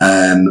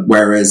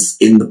 Whereas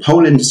in the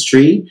pole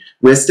industry,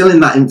 we're still in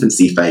that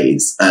infancy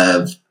phase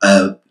of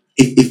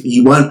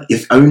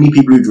if only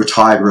people who'd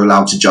retired were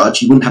allowed to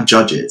judge, you wouldn't have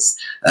judges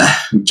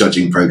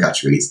judging pro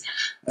categories.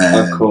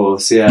 Of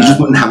course, yeah. You just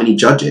wouldn't have any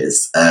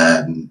judges.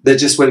 There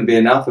just wouldn't be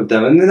enough of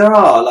them. And then there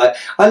are, like,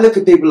 I look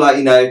at people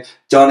like,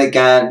 Donna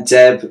Gant,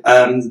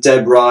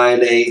 Deb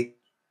Riley,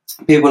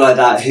 people like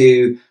that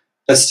who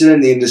are still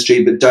in the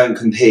industry but don't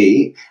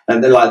compete,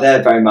 and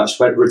they're very much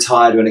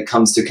retired when it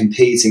comes to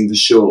competing, for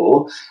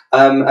sure.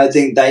 I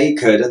think they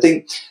could. I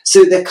think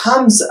so. There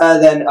comes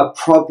then a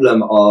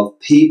problem of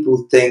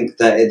people think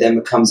that it then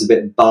becomes a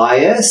bit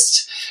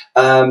biased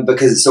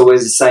because it's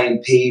always the same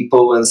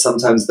people, and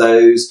sometimes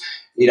those,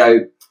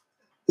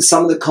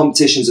 some of the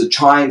competitions are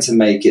trying to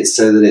make it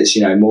so that it's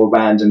more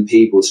random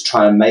people to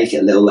try and make it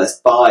a little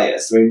less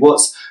biased. I mean,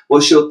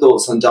 what's your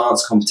thoughts on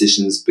dance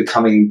competitions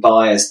becoming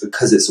biased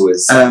because it's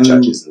always the same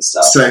judges and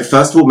stuff? So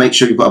first of all, make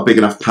sure you've got a big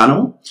enough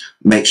panel.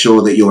 Make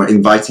sure that you're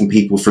inviting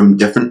people from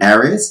different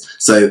areas.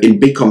 So in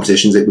big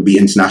competitions, it would be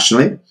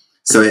internationally.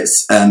 So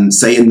it's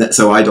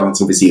so I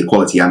dance obviously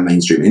equality and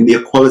mainstream. In the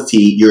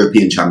equality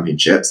European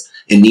Championships,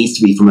 it needs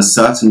to be from a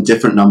certain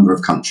different number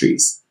of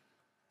countries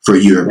for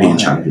European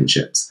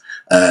Championships.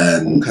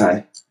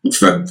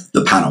 For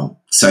the panel.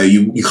 So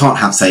you can't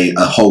have, say,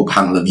 a whole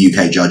panel of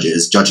UK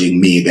judges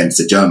judging me against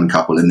a German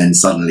couple, and then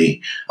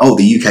suddenly,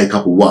 the UK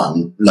couple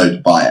won, load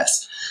of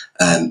bias,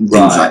 things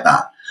like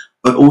that.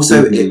 But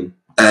also,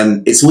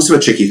 it's also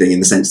a tricky thing in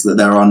the sense that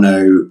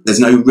there's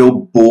no real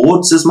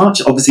boards as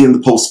much. Obviously, in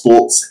the pole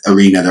sports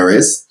arena there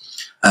is,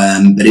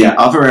 but in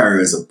other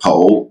areas of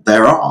pole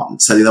there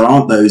aren't. So there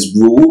aren't those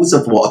rules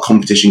of what a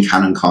competition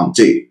can and can't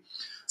do.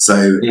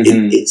 So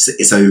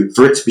so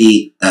for it to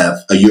be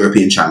a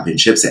European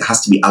Championships, it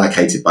has to be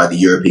allocated by the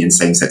European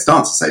Same-Sex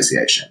Dance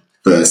Association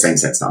for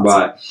same-sex dancing.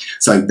 Right.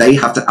 So they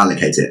have to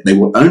allocate it. They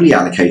will only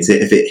allocate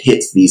it if it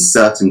hits these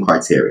certain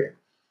criteria.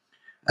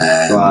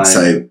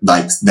 So,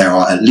 like, there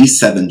are at least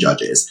 7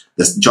 judges.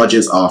 The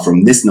judges are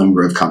from this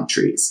number of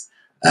countries.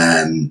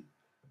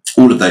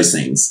 All of those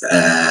things.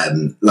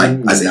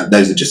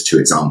 Those are just 2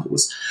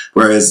 examples.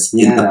 Whereas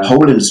in the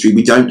pole industry,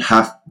 we don't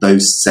have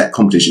those set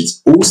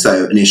competitions.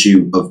 Also, an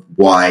issue of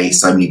why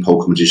so many pole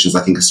competitions,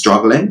 I think, are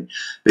struggling,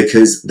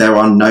 because there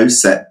are no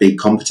set big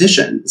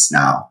competitions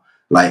now.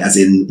 Like, as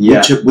in,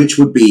 which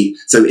would be,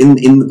 so in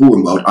the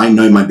ballroom world, I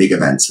know my big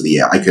events for the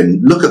year. I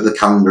can look at the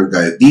calendar and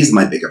go, these are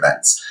my big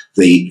events.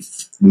 The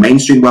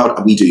mainstream world,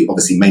 we do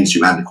obviously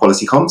mainstream and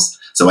equality comps.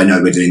 So I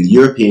know we're doing the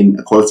European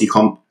Equality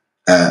Comp,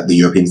 the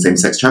European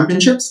Same-Sex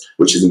Championships,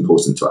 which is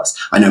important to us.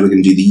 I know we're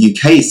going to do the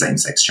UK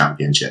Same-Sex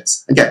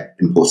Championships, again,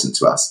 important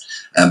to us.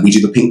 We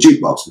do the Pink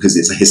Jukebox because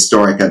it's a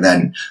historic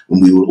event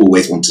and we will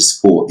always want to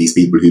support these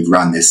people who've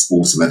run this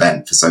awesome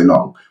event for so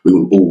long. We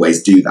will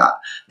always do that.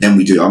 Then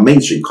we do our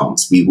mainstream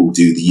comps. We will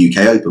do the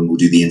UK Open, we'll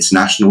do the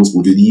Internationals,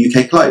 we'll do the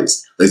UK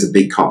Closed. Those are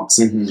big comps.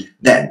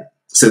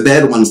 So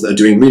they're the ones that are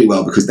doing really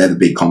well because they're the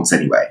big comps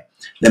anyway.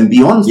 Then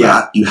beyond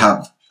that, you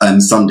have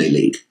Sunday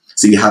League.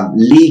 So you have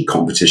league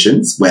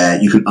competitions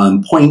where you can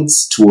earn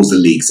points towards the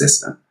league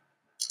system.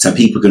 So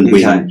people can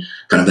win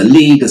kind of a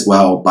league as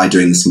well by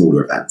doing the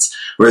smaller events.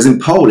 Whereas in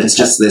pole, it's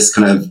just this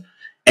kind of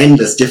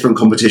endless different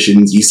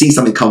competitions. You see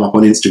something come up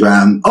on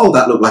Instagram. Oh,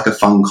 that looked like a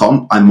fun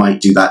comp. I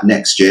might do that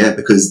next year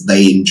because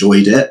they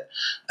enjoyed it.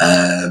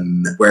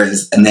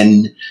 And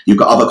then you've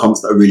got other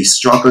comps that are really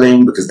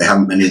struggling because they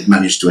haven't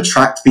managed to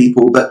attract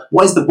people. But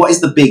what's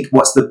the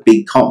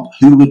big comp?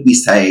 Who would we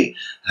say?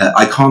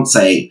 I can't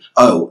say,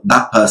 oh,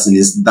 that person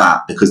is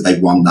that because they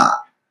won that.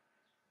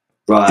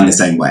 Right. In the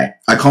same way.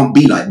 I can't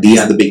be like, these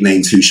are the big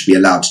names who should be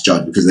allowed to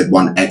judge because they've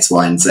won X,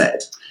 Y, and Z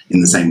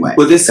in the same way.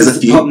 Well, this is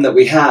the problem that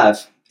we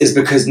have is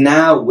because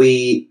now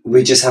we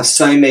just have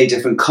so many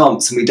different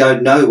comps and we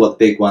don't know what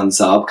the big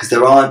ones are because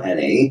there aren't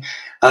any.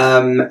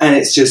 And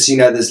it's just,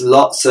 there's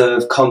lots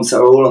of comps that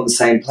are all on the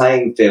same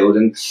playing field.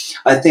 And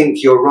I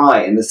think you're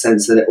right in the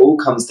sense that it all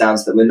comes down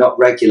to that we're not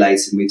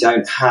regulated. We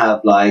don't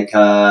have like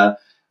a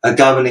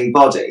governing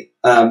body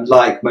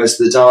like most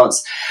of the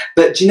dance.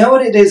 But do you know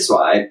what it is,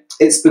 right?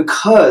 It's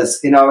because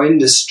in our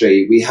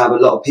industry, we have a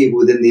lot of people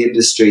within the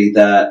industry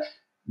that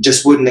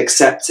just wouldn't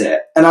accept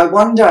it. And I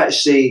wonder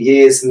actually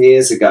years and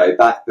years ago,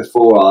 back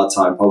before our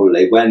time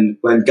probably, when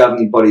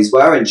governing bodies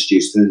were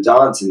introduced in the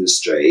dance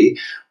industry,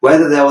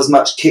 whether there was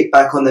much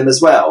kickback on them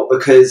as well.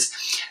 Because,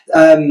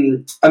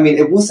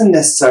 it wasn't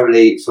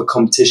necessarily for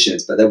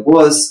competitions, but there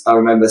was, I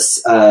remember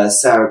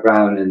Sarah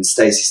Brown and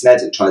Stacey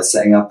Snedden tried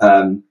setting up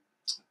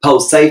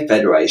Pole Safe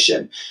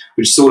Federation,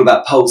 which is all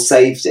about pole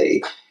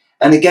safety.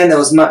 And again, there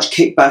was much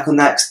kickback on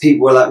that because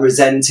people were like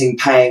resenting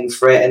paying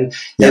for it and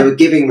they were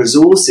giving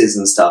resources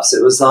and stuff. So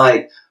it was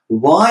like,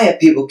 why are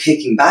people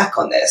kicking back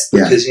on this?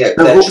 Because they're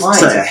trying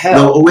to help.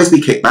 There'll always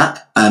be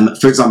kickback.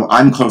 For example,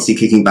 I'm constantly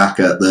kicking back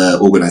at the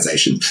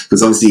organisation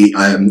because obviously,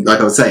 like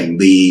I was saying,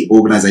 the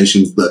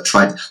organisations that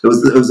there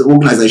was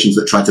organisations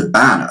that tried to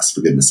ban us, for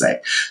goodness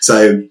sake.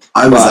 So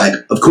I was like,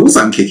 of course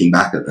I'm kicking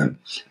back at them.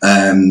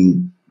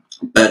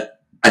 But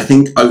I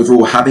think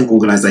overall having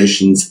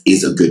organisations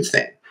is a good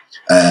thing.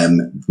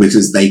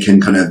 Because they can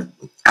kind of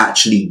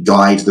actually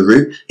guide the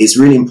route. It's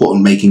really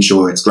important making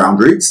sure it's ground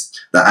roots,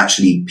 that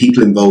actually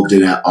people involved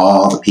in it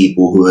are the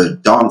people who are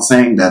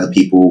dancing, they're the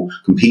people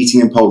competing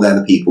in pole, they're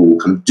the people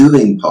kind of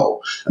doing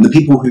pole, and the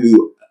people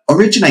who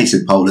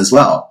originated pole as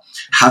well.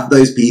 Have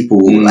those people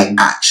like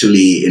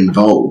actually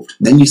involved.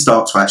 Then you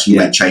start to actually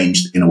make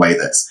change in a way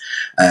that's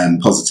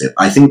positive.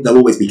 I think there'll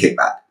always be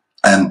kickback,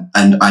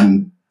 and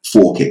I'm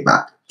for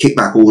kickback.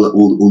 Kickback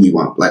all you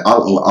want. Like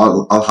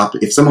I'll have to,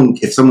 if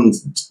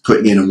someone's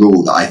putting in a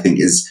rule that I think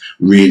is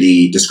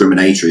really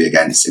discriminatory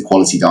against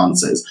equality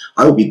dancers,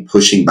 I will be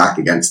pushing back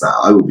against that.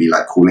 I will be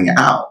like calling it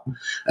out.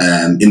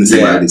 In the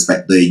same way I would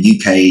expect the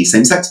UK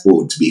Same-Sex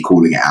Board to be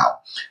calling it out.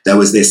 There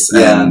was this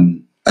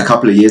a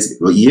couple of years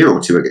ago, a year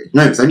or two ago.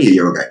 No, it was only a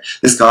year ago.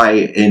 This guy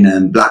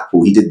in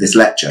Blackpool, he did this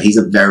lecture. He's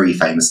a very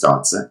famous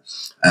dancer.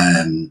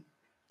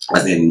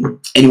 As in,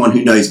 anyone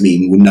who knows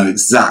me will know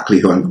exactly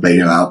who I'm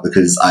complaining about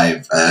because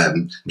I've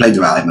complained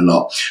about him a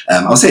lot.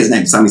 I'll say his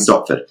name, Sammy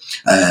Stopford.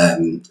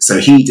 So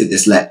he did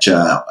this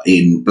lecture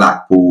in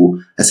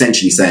Blackpool,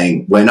 essentially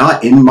saying,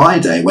 in my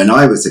day, when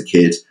I was a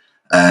kid,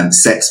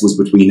 sex was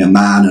between a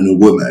man and a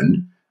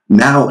woman.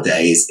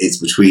 Nowadays, it's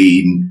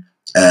between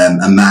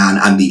a man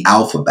and the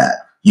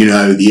alphabet. The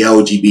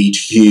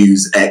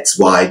LGBTQs, X,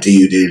 Y,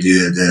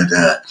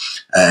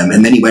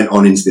 and then he went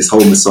on into this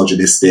whole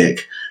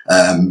misogynistic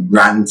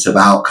rant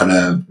about kind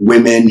of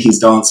women he's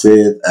danced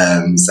with.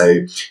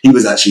 So he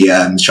was actually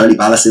Shirley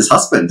Ballas's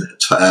husband,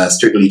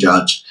 Strictly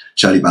Judge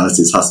Shirley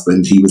Ballas's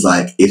husband. He was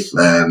like, he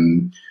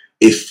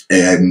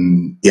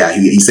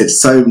said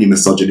so many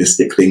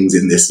misogynistic things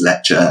in this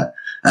lecture.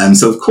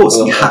 So of course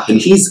you have,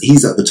 and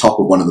he's at the top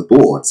of one of the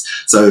boards.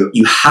 So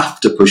you have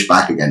to push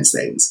back against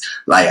things,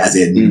 like as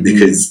in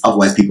because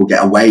otherwise people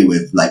get away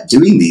with like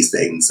doing these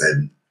things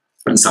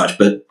and such.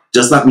 But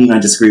does that mean I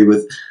disagree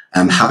with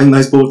having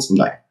those boards?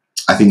 No,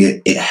 I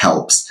think it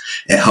helps.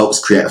 It helps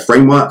create a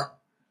framework,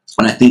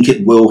 and I think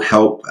it will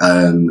help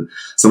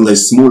some of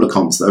those smaller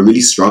comps that are really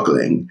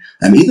struggling.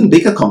 Even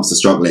bigger comps are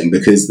struggling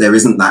because there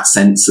isn't that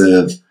sense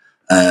of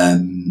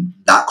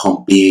that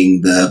comp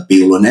being the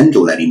be all and end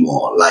all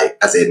anymore. Like,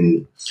 as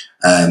in,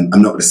 I'm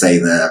not going to say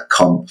the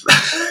comp.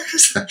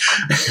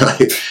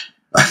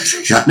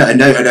 I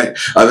know.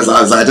 I was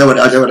like, I don't want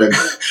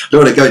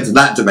to go into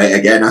that debate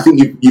again. I think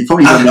you've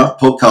probably done enough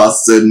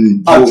podcasts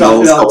and I've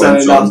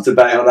done enough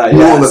debate on that.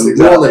 More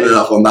than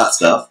enough on that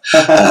stuff.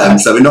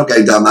 So we're not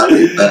going down that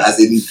route. But as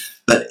in,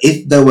 But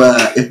if there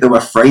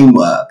were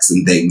frameworks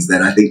and things,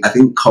 then I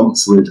think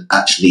comps would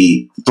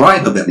actually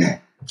thrive a bit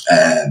more.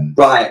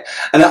 Right,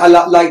 and I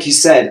like you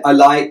said,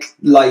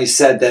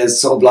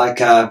 there's sort of like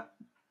a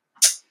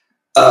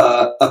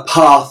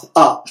path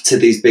up to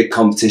these big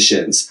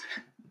competitions.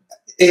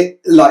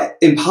 It, like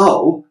in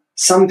pole,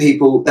 some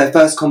people, their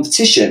first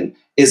competition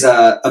is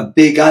a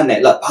big,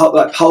 like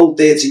Pole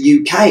Theatre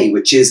UK,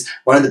 which is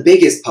one of the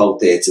biggest pole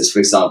theatres, for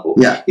example.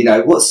 Yeah. You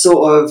know, what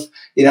sort of,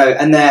 you know,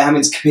 and they're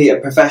having to compete at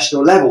a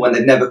professional level when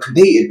they've never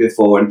competed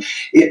before. And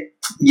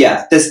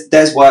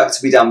there's work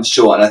to be done for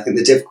sure. And I think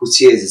the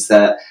difficulty is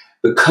that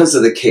because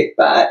of the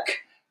kickback,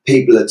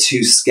 people are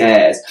too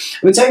scared.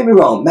 I mean, don't get me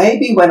wrong,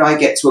 maybe when I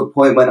get to a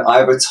point when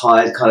I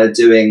retired kind of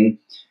doing,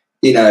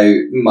 you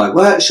know, my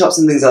workshops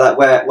and things like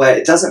that, where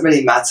it doesn't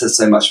really matter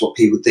so much what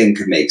people think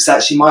of me, because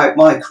actually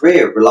my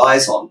career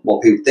relies on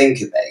what people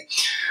think of me.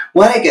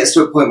 When it gets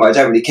to a point where I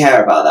don't really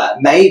care about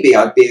that, maybe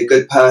I'd be a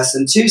good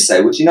person to say,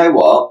 well, do you know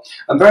what?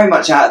 I'm very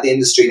much out of the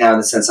industry now in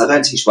the sense I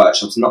don't teach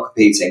workshops, I'm not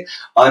competing,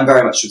 I'm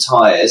very much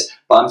retired,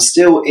 but I'm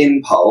still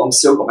in pole, I'm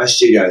still got my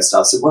studio and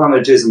stuff. So what I'm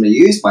going to do is I'm going to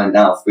use my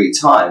now free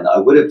time that I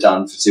would have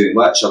done for doing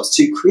workshops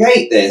to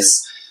create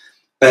this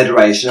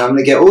federation. I'm going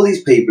to get all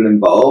these people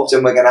involved,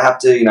 and we're going to have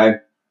to, you know,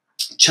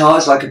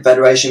 charge like a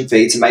federation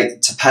fee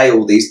to pay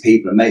all these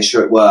people and make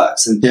sure it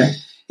works. And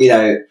you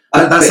know,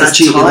 that's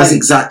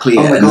exactly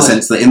it, in the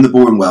sense that in the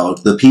ballroom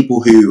world, the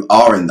people who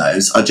are in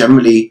those are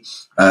generally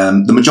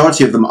the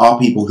majority of them are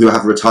people who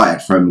have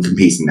retired from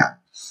competing now.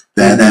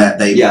 They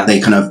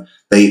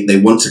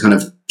want to kind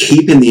of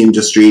keep in the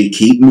industry,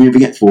 keep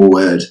moving it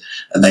forward.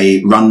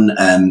 They run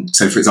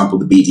so for example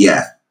the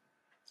BDF,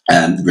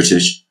 the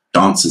British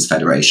Dancers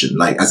Federation,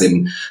 like as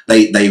in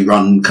they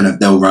run kind of,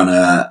 they'll run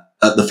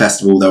at the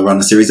festival, they'll run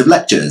a series of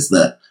lectures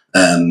that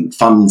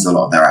funds a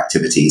lot of their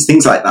activities,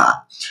 things like that.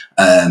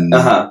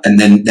 And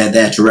then they're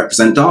there to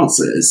represent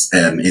dancers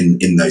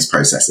in those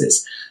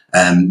processes.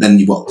 Then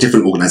you've got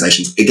different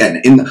organisations.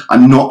 Again,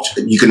 I'm not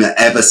you can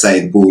ever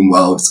say the ballroom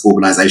world's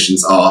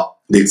organisations are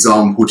the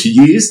example to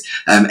use.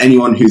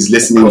 Anyone who's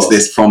listening to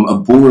this from a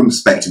ballroom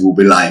perspective will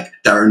be like,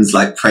 Darren's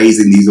like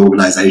praising these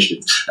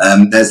organisations.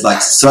 There's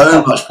like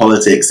so much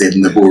politics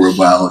in the ballroom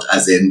world,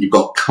 as in you've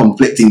got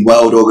conflicting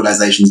world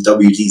organisations,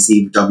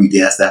 WTC,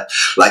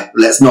 WDSF. Like,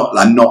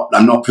 I'm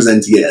not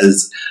presenting it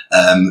as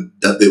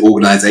that the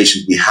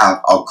organisations we have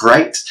are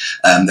great.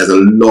 There's a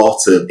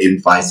lot of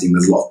infighting,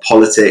 there's a lot of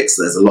politics,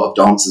 there's a lot of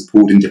dancers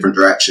pulled in different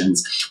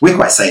directions. We're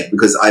quite safe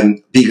because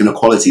I'm being an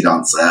equality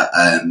dancer.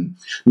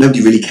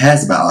 Nobody really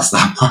cares about us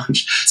that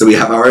much, so we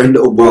have our own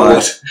little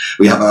board,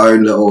 we have our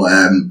own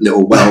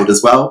little world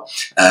as well.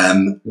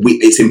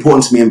 It's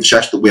important to me and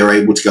Vishesh that we're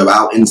able to go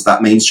out into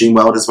that mainstream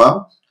world as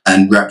well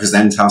and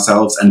represent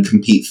ourselves and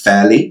compete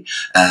fairly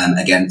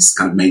against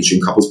kind of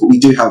mainstream couples, but we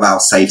do have our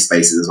safe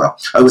spaces as well.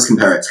 I always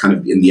compare it to kind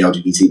of in the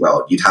LGBT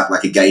world, you'd have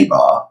like a gay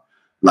bar,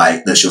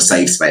 like that's your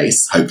safe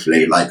space,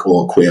 hopefully, like,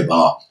 or a queer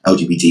bar,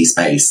 LGBT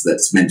space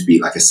that's meant to be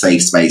like a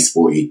safe space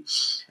for you.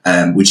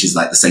 Which is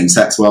like the same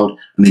sex world,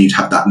 and then you'd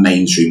have that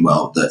mainstream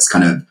world that's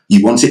kind of,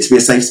 you want it to be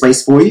a safe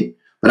space for you,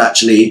 but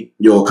actually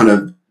your kind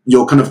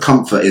of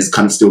comfort is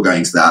kind of still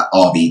going to that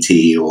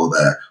RBT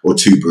or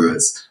Two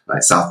Brewers,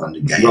 like South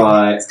London Gay.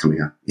 Right. It's coming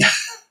up. Yeah.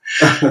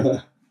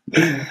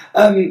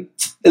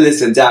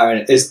 Listen,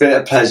 Darren, it's been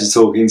a pleasure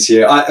talking to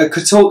you. I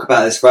could talk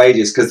about this for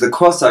ages because the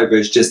crossover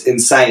is just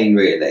insane,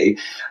 really.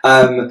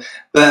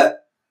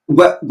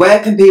 But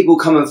where can people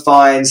come and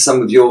find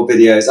some of your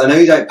videos? I know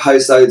you don't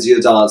post loads of your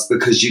dance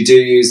because you do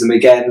use them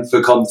again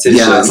for competitions.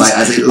 Yeah, like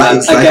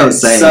I was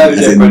saying, so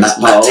as in that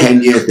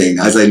 10-year thing,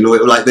 as a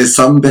lawyer, like there's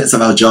some bits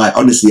of our jive,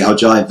 honestly, our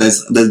jive,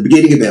 there's the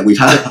beginning of it, we've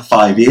had it for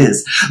 5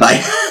 years.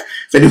 Like,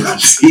 if anyone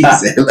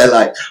sees it, they're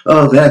like,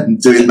 oh, they're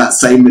doing that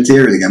same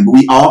material again. But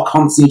we are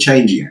constantly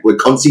changing it. We're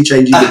constantly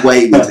changing the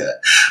way we do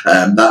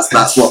it.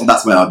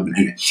 That's my argument.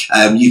 Anyway,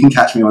 you can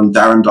catch me on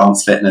Darren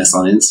Dance Fitness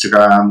on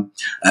Instagram.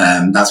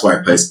 That's where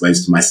I post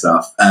most of my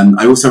stuff.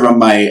 I also run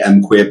my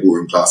queer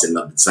ballroom class in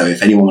London. So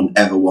if anyone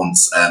ever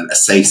wants a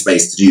safe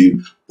space to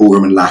do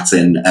ballroom and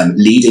Latin,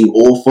 leading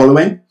or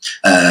following,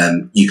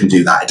 you can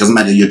do that. It doesn't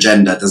matter your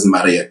gender. It doesn't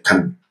matter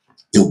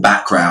your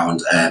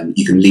background.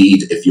 You can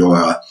lead if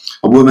you're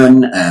a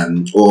woman,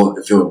 or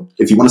if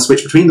you want to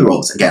switch between the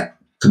roles. Again,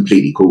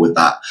 completely cool with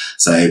that.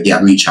 So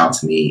yeah, reach out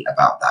to me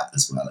about that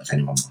as well if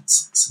anyone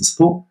wants some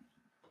support.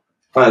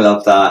 I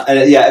love that.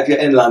 And yeah, if you're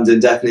in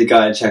London, definitely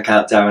go and check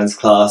out Darren's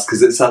class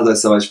because it sounds like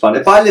so much fun.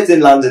 If I lived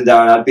in London,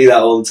 Darren, I'd be there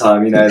all the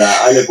time. You know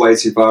that. I live way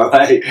too far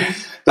away.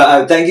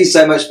 But thank you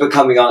so much for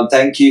coming on.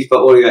 Thank you for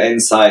all your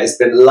insight. It's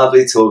been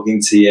lovely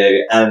talking to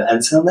you. And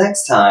until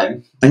next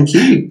time. Thank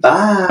you.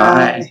 Bye.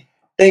 Bye.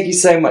 Thank you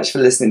so much for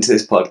listening to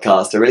this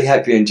podcast. I really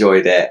hope you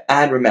enjoyed it.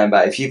 And remember,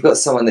 if you've got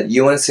someone that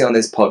you want to see on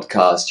this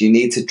podcast, you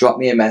need to drop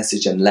me a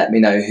message and let me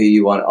know who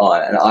you want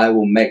on, and I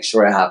will make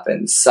sure it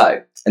happens.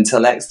 So, until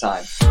next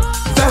time.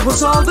 That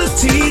was all the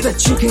tea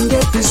that you can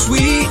get this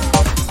week.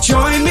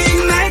 Join me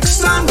next